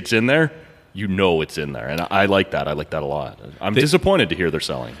say it's in there, it's in there. And I like that. I like that a lot. I'm disappointed to hear they're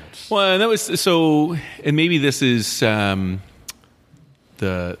selling. Well, and that was so, and maybe this is the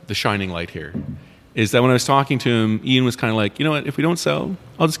shining light here, is that when I was talking to him, Ian was kind of like, you know what, if we don't sell,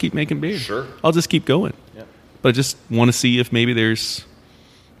 I'll just keep making beer. Sure. I'll just keep going. Yeah. But I just want to see if maybe there's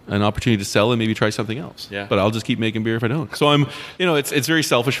an opportunity to sell and maybe try something else. Yeah. But I'll just keep making beer if I don't. So I'm, it's very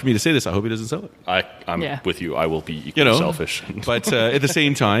selfish for me to say this. I hope he doesn't sell it. I'm with you. I will be equally selfish. But at the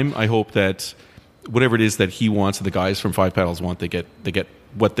same time, I hope that whatever it is that he wants and the guys from 5 Paddles want, they get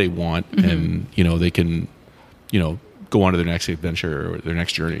what they want, mm-hmm. and they can go on to their next adventure or their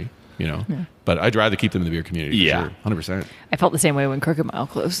next journey. Yeah. But I'd rather keep them in the beer community. Yeah, sure, 100%. I felt the same way when Crooked Mile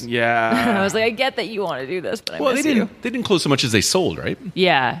closed. Yeah, I was like, I get that you want to do this, but they didn't close so much as they sold, right?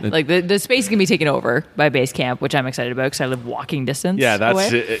 Yeah, like the space can be taken over by Base Camp, which I'm excited about because I live walking distance. Yeah, that's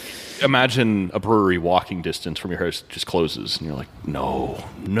away. it. imagine a brewery walking distance from your house just closes, and you're like, no.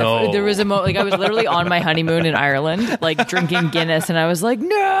 There was a moment, like I was literally on my honeymoon in Ireland, like drinking Guinness, and I was like,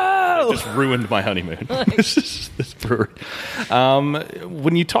 no. Just ruined my honeymoon. This brewery.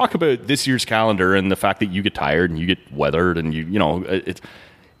 When you talk about this year's calendar and the fact that you get tired and you get weathered, and you know,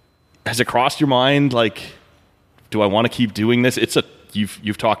 has it crossed your mind, like, do I want to keep doing this?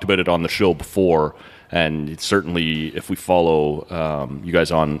 You've talked about it on the show before, and it's certainly, if we follow you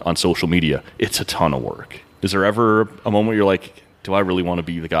guys on social media, it's a ton of work. Is there ever a moment where you're like, do I really want to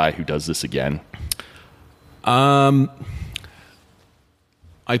be the guy who does this again? I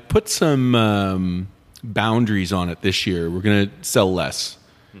put some boundaries on it this year. We're going to sell less,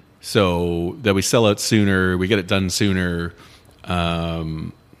 so that we sell out sooner, we get it done sooner,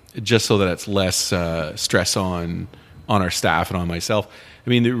 just so that it's less stress on our staff and on myself. I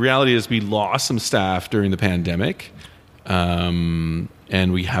mean, the reality is we lost some staff during the pandemic, and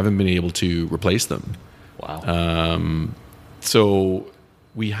we haven't been able to replace them. Wow. So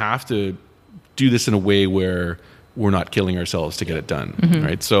we have to do this in a way where we're not killing ourselves to get it done,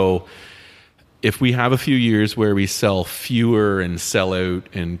 right? So if we have a few years where we sell fewer and sell out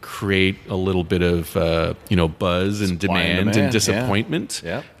and create a little bit of buzz and demand and disappointment,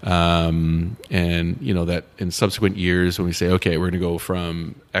 and that in subsequent years when we say, okay, we're going to go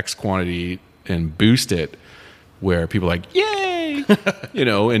from X quantity and boost it, where people are like, yay,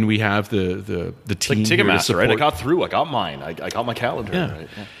 and we have the team like here to Ticketmaster, support. right? I got through. I got mine. I got my calendar. Yeah. Right?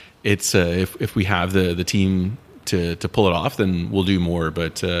 Yeah. It's if we have the team to pull it off, then we'll do more.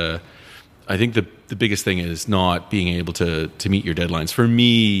 But I think the biggest thing is not being able to meet your deadlines. For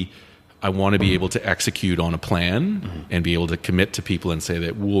me, I want to be able to execute on a plan and be able to commit to people and say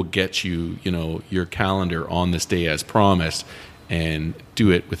that we'll get you, your calendar on this day as promised, and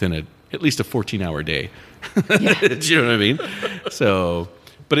do it within at least a 14-hour day. Yeah. Do you know what I mean? So,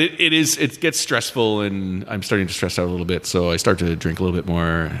 but it gets stressful, and I'm starting to stress out a little bit. So I start to drink a little bit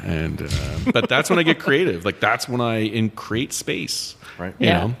more, and but that's when I get creative. Like that's when I create space. Right. You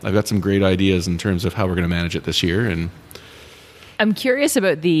know, I've got some great ideas in terms of how we're going to manage it this year, and I'm curious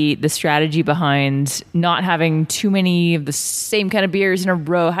about the strategy behind not having too many of the same kind of beers in a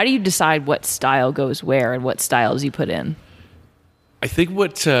row. How do you decide what style goes where and what styles you put in? I think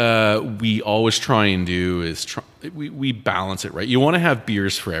what we always try and do is we balance it, right? You want to have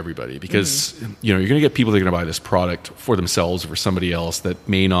beers for everybody because you're going to get people that are going to buy this product for themselves or for somebody else that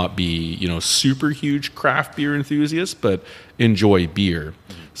may not be super huge craft beer enthusiasts but enjoy beer.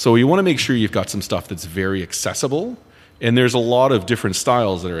 So you want to make sure you've got some stuff that's very accessible, and there's a lot of different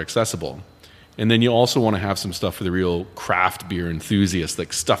styles that are accessible. And then you also want to have some stuff for the real craft beer enthusiasts,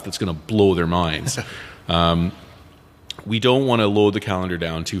 like stuff that's going to blow their minds. We don't want to load the calendar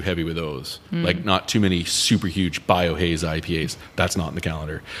down too heavy with those. Like not too many super huge Biohaze IPAs. That's not in the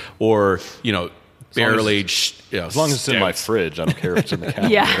calendar. Or, barrel aged. As long as it's in my fridge, I don't care if it's in the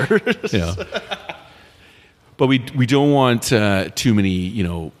calendar. Yeah. But we don't want too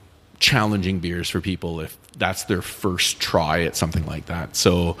many, challenging beers for people if that's their first try at something like that.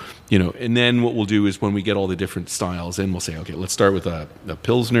 So, and then what we'll do is when we get all the different styles in, we'll say, okay, let's start with a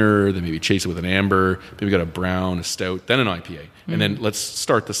Pilsner, then maybe chase it with an amber, maybe we got a brown, a stout, then an IPA. And then let's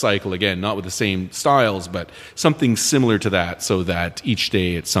start the cycle again, not with the same styles, but something similar to that so that each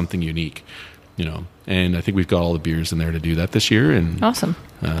day it's something unique, And I think we've got all the beers in there to do that this year. And Awesome.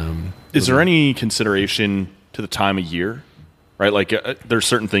 Is there any consideration to the time of year? Right, like there's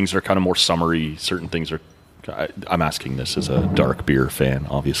certain things that are kind of more summery. Certain things are. I'm asking this as a dark beer fan,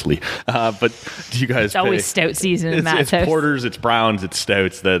 obviously. But do you guys? It's always stout season in Matt's house. It's porters, it's browns, it's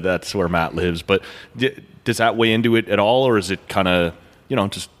stouts. That's where Matt lives. But does that weigh into it at all, or is it kind of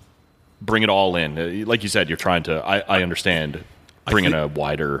just bring it all in? Like you said, you're trying to. I understand bringing a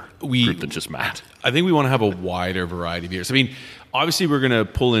wider group than just Matt. I think we want to have a wider variety of beers. I mean, obviously, we're going to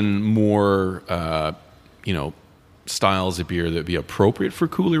pull in more. Styles of beer that would be appropriate for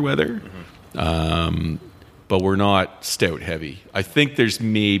cooler weather, but we're not stout heavy. I think there's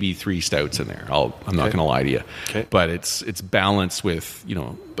maybe 3 stouts in there. I'm not going to lie to you, but it's balanced with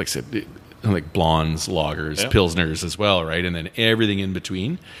like I said, like blondes, lagers, pilsners as well, right? And then everything in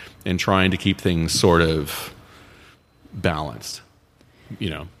between, and trying to keep things sort of balanced.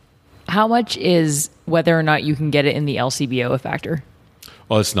 How much is whether or not you can get it in the LCBO a factor?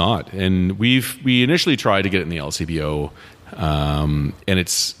 Well, it's not, and we initially tried to get it in the LCBO, and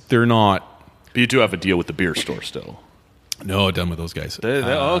they're not. But you do have a deal with the beer store still. No, done with those guys.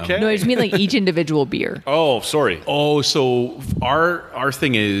 Okay. No, I just mean like each individual beer. Oh, sorry. Oh, so our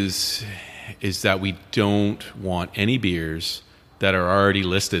thing is that we don't want any beers that are already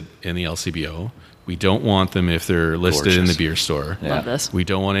listed in the LCBO We don't want them if they're listed in the Gorgeous. beer store. Yeah. Love this. We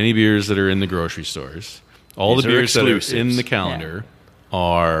don't want any beers that are in the grocery stores. All These the are beers that are exclusives. in the calendar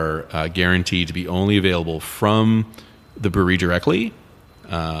are guaranteed to be only available from the brewery directly.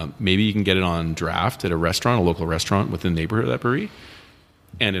 Maybe you can get it on draft at a restaurant, a local restaurant within the neighborhood of that brewery,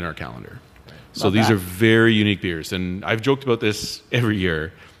 and in our calendar. So Love these that. are very unique beers. And I've joked about this every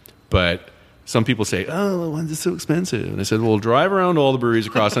year, but some people say, oh, why is it so expensive? And I said, well, drive around all the breweries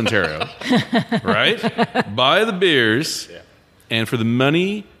across Ontario, right? Buy the beers, and for the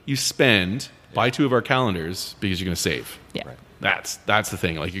money you spend, buy 2 of our calendars because you're going to save. Yeah. That's the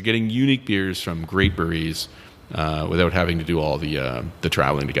thing. Like, you're getting unique beers from great breweries without having to do all the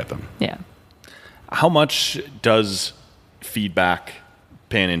traveling to get them. Yeah. How much does feedback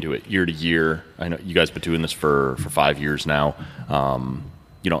pan into it year to year? I know you guys have been doing this for 5 years now.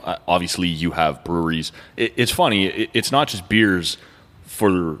 Obviously you have breweries. It's funny. It's not just beers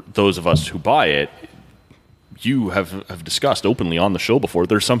for those of us who buy it. You have discussed openly on the show before.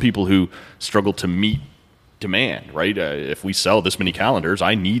 There's some people who struggle to meet demand, right? If we sell this many calendars,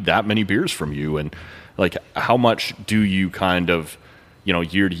 I need that many beers from you. And like, how much do you kind of,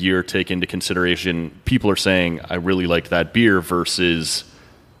 year to year take into consideration? People are saying, I really liked that beer versus,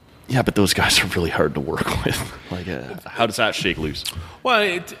 yeah, but those guys are really hard to work with. Like, how does that shake loose?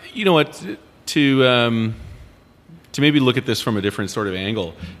 Well, you know what? To maybe look at this from a different sort of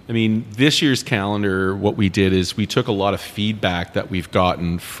angle. I mean, this year's calendar, what we did is we took a lot of feedback that we've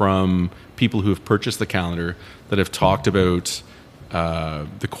gotten from people who have purchased the calendar that have talked about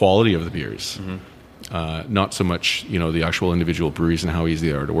the quality of the beers. Mm-hmm. Not so much, the actual individual breweries and how easy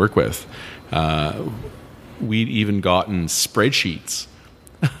they are to work with. We'd even gotten spreadsheets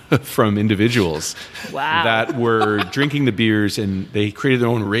from individuals Wow. that were drinking the beers, and they created their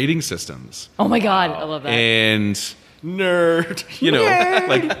own rating systems. Oh my God. I love that. And Nerd.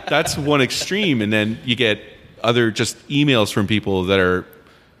 like, that's one extreme. And then you get other just emails from people that are,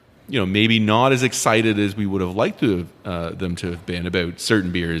 maybe not as excited as we would have liked to have, them to have been about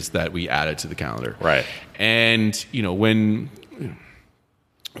certain beers that we added to the calendar. Right. And, when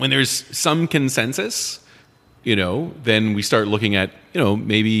there's some consensus, then we start looking at,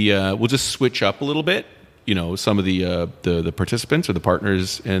 maybe we'll just switch up a little bit, some of the participants or the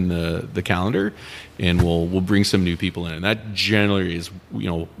partners in the calendar, and we'll bring some new people in. And that generally is,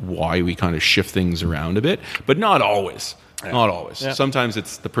 why we kind of shift things around a bit, but not always. Yeah. Not always. Yeah. Sometimes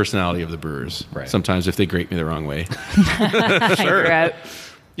it's the personality of the brewers. Right. Sometimes if they grate me the wrong way. Sure. And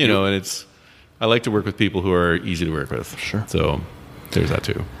I like to work with people who are easy to work with. Sure. So there's that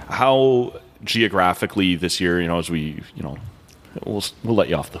too. How geographically this year, as we, we'll let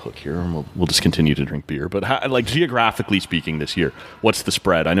you off the hook here, and we'll just continue to drink beer. But how, geographically speaking, this year, what's the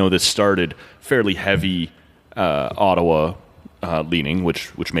spread? I know this started fairly heavy Ottawa leaning,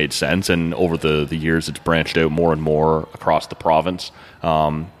 which made sense, and over the years, it's branched out more and more across the province.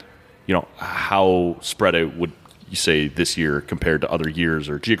 How spread out would you say this year compared to other years,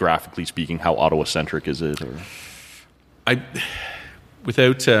 or geographically speaking, how Ottawa centric is it? Or?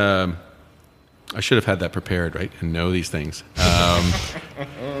 I should have had that prepared, right, and know these things.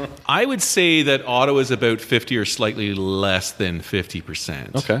 I would say that Ottawa is about 50 or slightly less than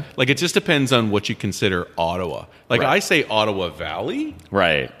 50%. Okay. It just depends on what you consider Ottawa. Right. I say Ottawa Valley.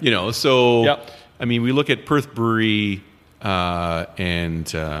 Right. So, Yep. I mean, we look at Perth Brewery,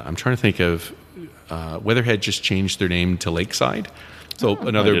 and I'm trying to think of Weatherhead just changed their name to Lakeside. So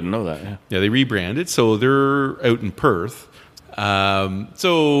I didn't know that, yeah. Yeah, they rebranded. So they're out in Perth.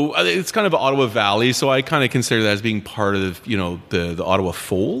 So it's kind of Ottawa Valley. So I kind of consider that as being part of the Ottawa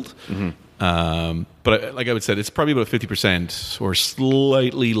fold. Mm-hmm. But I would say, it's probably about 50% or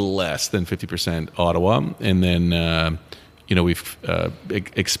slightly less than 50% Ottawa, and then we've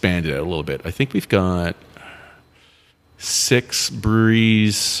expanded it a little bit. I think we've got 6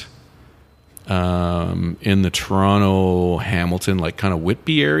 breweries in the Toronto, Hamilton, kind of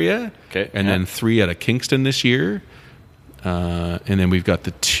Whitby area, Okay, and yeah. then 3 out of Kingston this year. And then we've got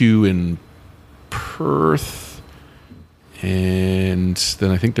the 2 in Perth, and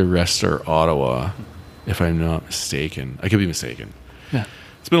then I think the rest are Ottawa, if I'm not mistaken. I could be mistaken. Yeah.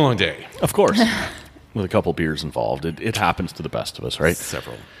 It's been a long day. Of course. With a couple beers involved. It happens to the best of us, right?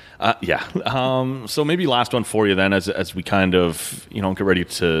 Several. Yeah. So maybe last one for you then, as we kind of get ready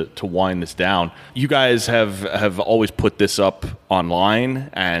to wind this down. You guys have always put this up online,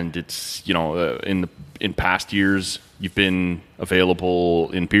 and it's in past years you've been available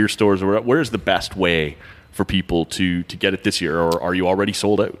in beer stores. Or where's the best way for people to get it this year, or are you already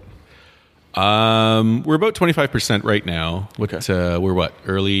sold out? We're about 25% right now. Okay. We're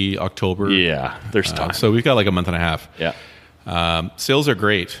early October? Yeah, there's time. So we've got a month and a half. Yeah. Sales are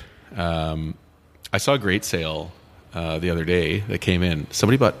great. I saw a great sale the other day that came in.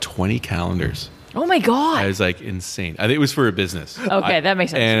 Somebody bought 20 calendars. Oh my I God. was like, insane. I think it was for a business. Okay, that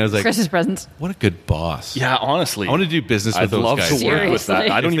makes sense. And I was like, Christmas presents. what a good boss. Yeah, honestly. I want to do business with I'd those love guys. to work with that. Seriously.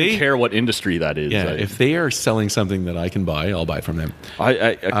 I don't If even they- care what industry that is. Yeah, if they are selling something that I can buy, I'll buy it from them.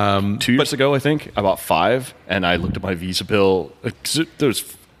 2 years ago, I think, I bought 5, and I looked at my Visa bill. There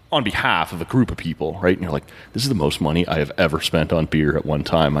was on behalf of a group of people, right? And you're like, this is the most money I have ever spent on beer at one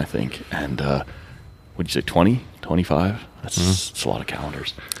time, I think. And what'd you say, 20, 25? That's a lot of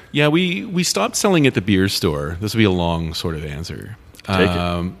calendars. Yeah, we stopped selling at the beer store. This will be a long sort of answer. Take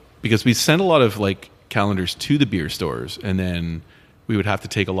it. Because we sent a lot of like calendars to the beer stores, and then we would have to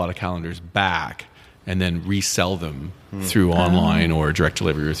take a lot of calendars back and then resell them through online or direct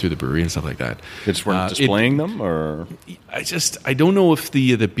delivery or through the brewery and stuff like that. They just weren't displaying them, or I don't know if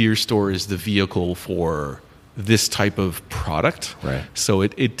the beer store is the vehicle for this type of product. Right. So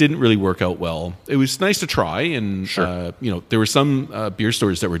it didn't really work out well. It was nice to try, and there were some beer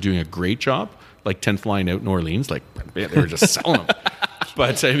stores that were doing a great job, like 10th Line out in Orleans. Like, man, they were just selling them.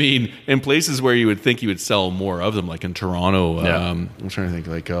 But I mean, in places where you would think you would sell more of them, like in Toronto, I'm trying to think,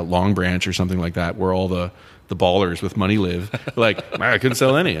 like Long Branch or something like that, where all the ballers with money live. Like, I couldn't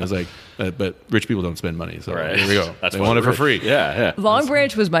sell any. I was like, but rich people don't spend money, so Right. here we go. That's They why want it we're for free. rich. Yeah. Long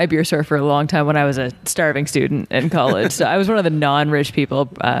Branch was my beer store for a long time when I was a starving student in college. So I was one of the non-rich people,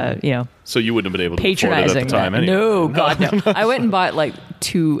 So you wouldn't have been able to afford it at patronizing the time that. anyway. No, God, no. I went and bought like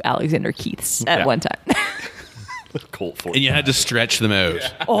 2 Alexander Keiths at Yeah. one time. Colt 40. And you had to stretch them out.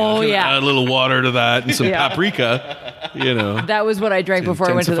 Oh, yeah. Add a little water to that and some Yeah. paprika, That was what I drank before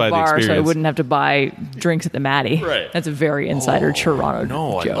I went to the intensify the bar, so I experience. wouldn't have to buy drinks at the Maddie. Right. That's a very insider Toronto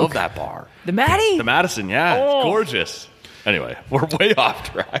No, joke. I love that bar. The Maddie? The Madison, yeah. Oh. It's gorgeous. Anyway, we're way off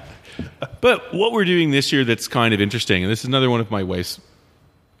track. But what we're doing this year that's kind of interesting, and this is another one of my wife's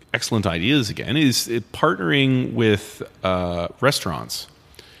excellent ideas again, is partnering with restaurants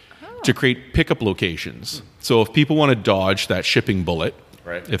to create pickup locations. So if people want to dodge that shipping bullet,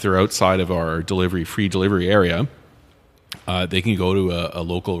 Right. if they're outside of our free delivery area, they can go to a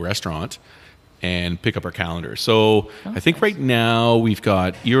local restaurant and pick up our calendar. So I think right now we've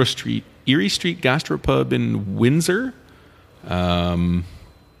got Erie Street Gastropub in Windsor,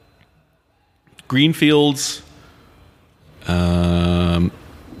 Greenfields,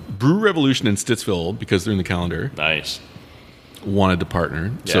 Brew Revolution in Stittsville, because they're in the calendar, Nice. wanted to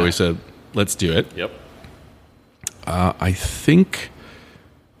partner. So Yeah. we said, let's do it. Yep. I think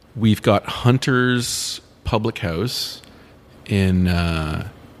we've got Hunter's Public House in that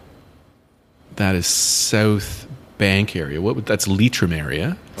is South Bank area. That's Leitrim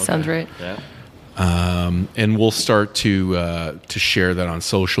area, Sounds right. Yeah. and we'll start to share that on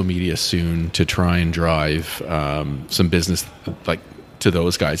social media soon to try and drive some business like to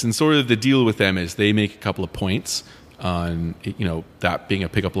those guys. And sort of the deal with them is they make a couple of points on that being a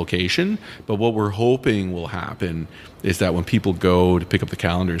pickup location, but what we're hoping will happen is that when people go to pick up the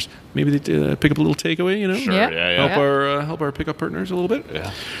calendars, maybe they pick up a little takeaway, Sure. Yeah. Yeah. help our pickup partners a little bit. Yeah.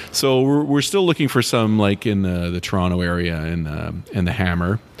 So we're still looking for some like in the Toronto area and the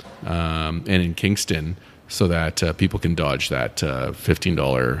Hammer and in Kingston, so that people can dodge that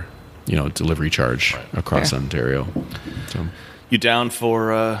 $15 delivery charge across Fair. Ontario. So. You down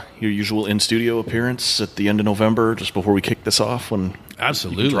for your usual in-studio appearance at the end of November, just before we kick this off? When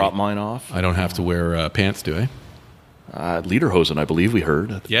Absolutely. you can drop mine off. I don't have to wear pants, do I? Lederhosen, I believe we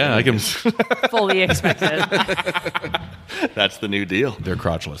heard. Yeah, I can. Fully expected. That's the new deal. They're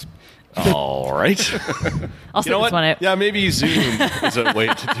crotchless. All right. I'll sit this one out. Yeah, maybe Zoom is a way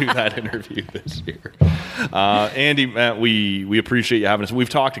to do that interview this year. Andy, Matt, we appreciate you having us. We've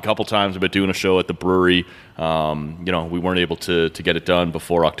talked a couple times about doing a show at the brewery. We weren't able to get it done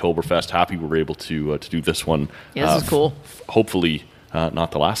before Oktoberfest. Happy we were able to do this one. Yeah, this is cool. Hopefully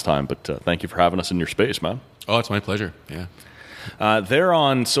not the last time, but thank you for having us in your space, man. Oh, it's my pleasure. Yeah. They're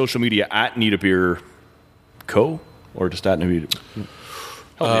on social media at Need a Beer Co. or just at Need a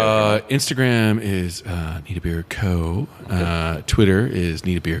Instagram is Need a Beer Co. Twitter is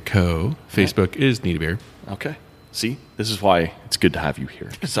Need a Beer Co. Facebook is Need a Beer. Okay. See, this is why it's good to have you here,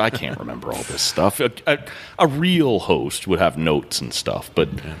 because I can't remember all this stuff. A real host would have notes and stuff, but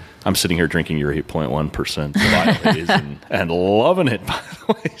I'm sitting here drinking your 8.1% lattes and loving it, by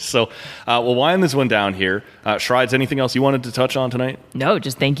the way. So we'll wind this one down here. Shrides, anything else you wanted to touch on tonight? No,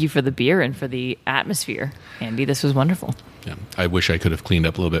 just thank you for the beer and for the atmosphere, Andy. This was wonderful. Yeah. I wish I could have cleaned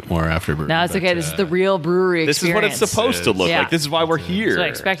up a little bit more after. No, it's okay. This is the real brewery This is what experience. it's supposed to look Yeah. like. This is why we're here. That's what I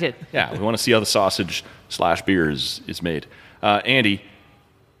expected. Yeah, we want to see how the sausage/beer is made. Andy,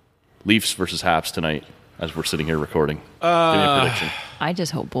 Leafs versus Habs tonight as we're sitting here recording. Give me a prediction. I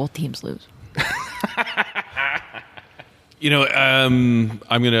just hope both teams lose. I'm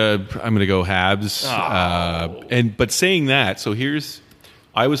gonna go Habs. But saying that, so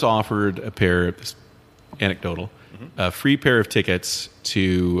I was offered a pair of anecdotal, a free pair of tickets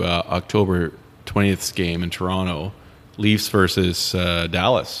to October 20th's game in Toronto, Leafs versus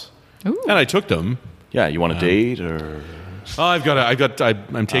Dallas, and I took them. Yeah, you want a date or? Oh,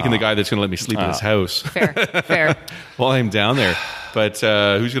 I'm taking the guy that's going to let me sleep in his house. Fair. While I'm down there. But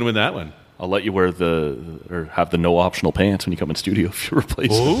who's going to win that one? I'll let you wear have the no optional pants when you come in studio if you replace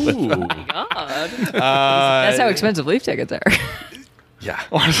them. Oh my God. That's how expensive Leaf tickets are. Yeah,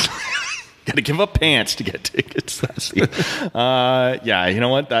 honestly. Got to give up pants to get tickets. Yeah, you know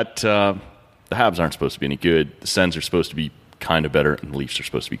what? The Habs aren't supposed to be any good. The Sens are supposed to be kind of better, and the Leafs are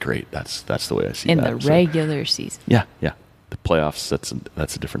supposed to be great. That's the way I see it. In the regular season. Yeah. The playoffs, that's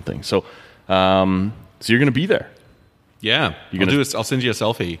a different thing. So you're going to be there. Yeah, I'll send you a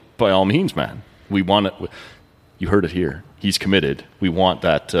selfie. By all means, man. We want it. You heard it here. He's committed. We want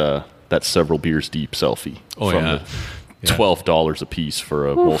that several beers deep selfie. The $12 a piece for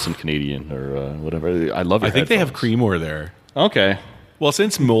a Molson Canadian or whatever. I love it. I think they have Creamore there. Okay. Well,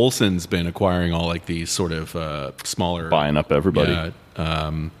 since Molson's been acquiring all like these sort of smaller, buying up everybody,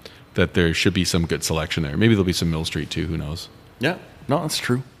 that there should be some good selection there. Maybe there'll be some Mill Street too. Who knows? Yeah, no, that's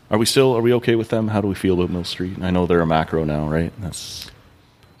true. Are we okay with them? How do we feel about Mill Street? I know they're a macro now, right? That's.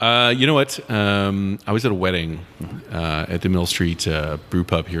 You know what? I was at a wedding at the Mill Street Brew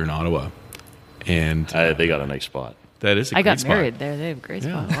Pub here in Ottawa, and they got a nice spot. That is. I got married there. They have a great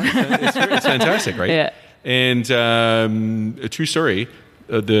spot. It's fantastic, right? Yeah. And a true story.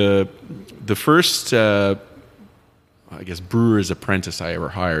 The first, I guess, brewer's apprentice I ever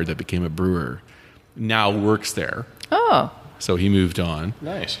hired that became a brewer now works there. Oh. So he moved on.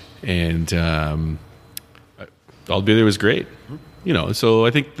 Nice. And all the beer was great. So I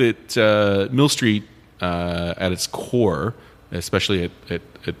think that Mill Street, at its core, especially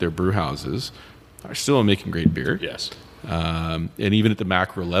at their brew houses, are still making great beer. Yes. And even at the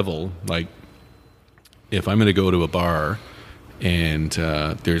macro level, like if I'm going to go to a bar and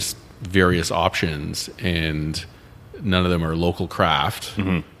there's various options and none of them are local craft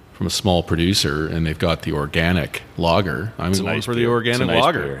from a small producer and they've got the organic lager, I'm going for the organic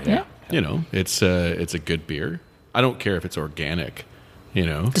lager. Yeah. It's a good beer. I don't care if it's organic,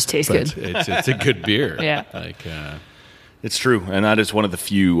 Just tastes good. It's a good beer. Yeah. It's true, and that is one of the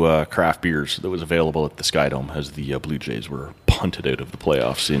few craft beers that was available at the Skydome as the Blue Jays were punted out of the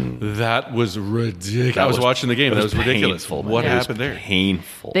playoffs. That was ridiculous. I was watching the game. That was ridiculous. What happened there?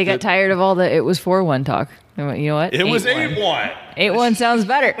 Painful. They got tired of all the it was 4-1 talk. You know what? It was 8-1. 8-1 sounds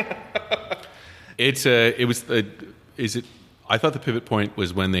better. I thought the pivot point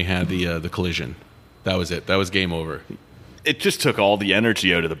was when they had the collision. That was it. That was game over. It just took all the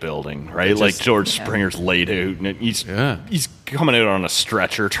energy out of the building, right? Like George Springer's laid out, and he's coming out on a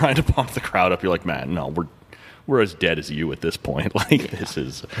stretcher trying to pump the crowd up. You're like, man, no, we're as dead as you at this point. Like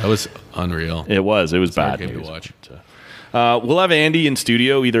that was unreal. It was bad game to watch. We'll have Andy in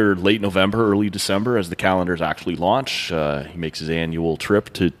studio either late November, early December as the calendars actually launch. He makes his annual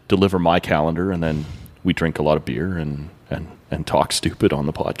trip to deliver my calendar, and then we drink a lot of beer and talk stupid on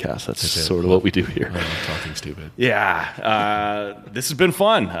the podcast. That's sort of what we do here. Talking stupid. Yeah. This has been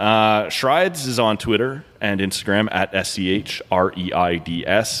fun. Shrides is on Twitter and Instagram at SCHREIDS,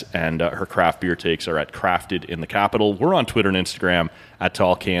 and her craft beer takes are at Crafted in the Capital. We're on Twitter and Instagram at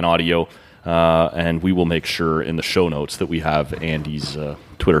Tall Can Audio, and we will make sure in the show notes that we have Andy's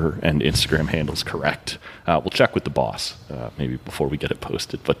Twitter and Instagram handles correct. We'll check with the boss maybe before we get it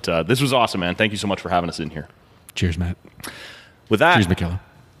posted. But this was awesome, man. Thank you so much for having us in here. Cheers, Matt. With that, cheers, Michaela.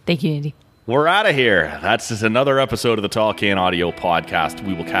 Thank you, Andy. We're out of here. That's just another episode of the Tall Can Audio podcast.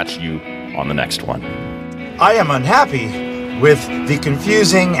 We will catch you on the next one. I am unhappy with the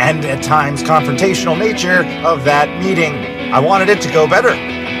confusing and at times confrontational nature of that meeting. I wanted it to go better.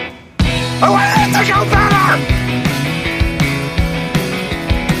 I wanted it to go better!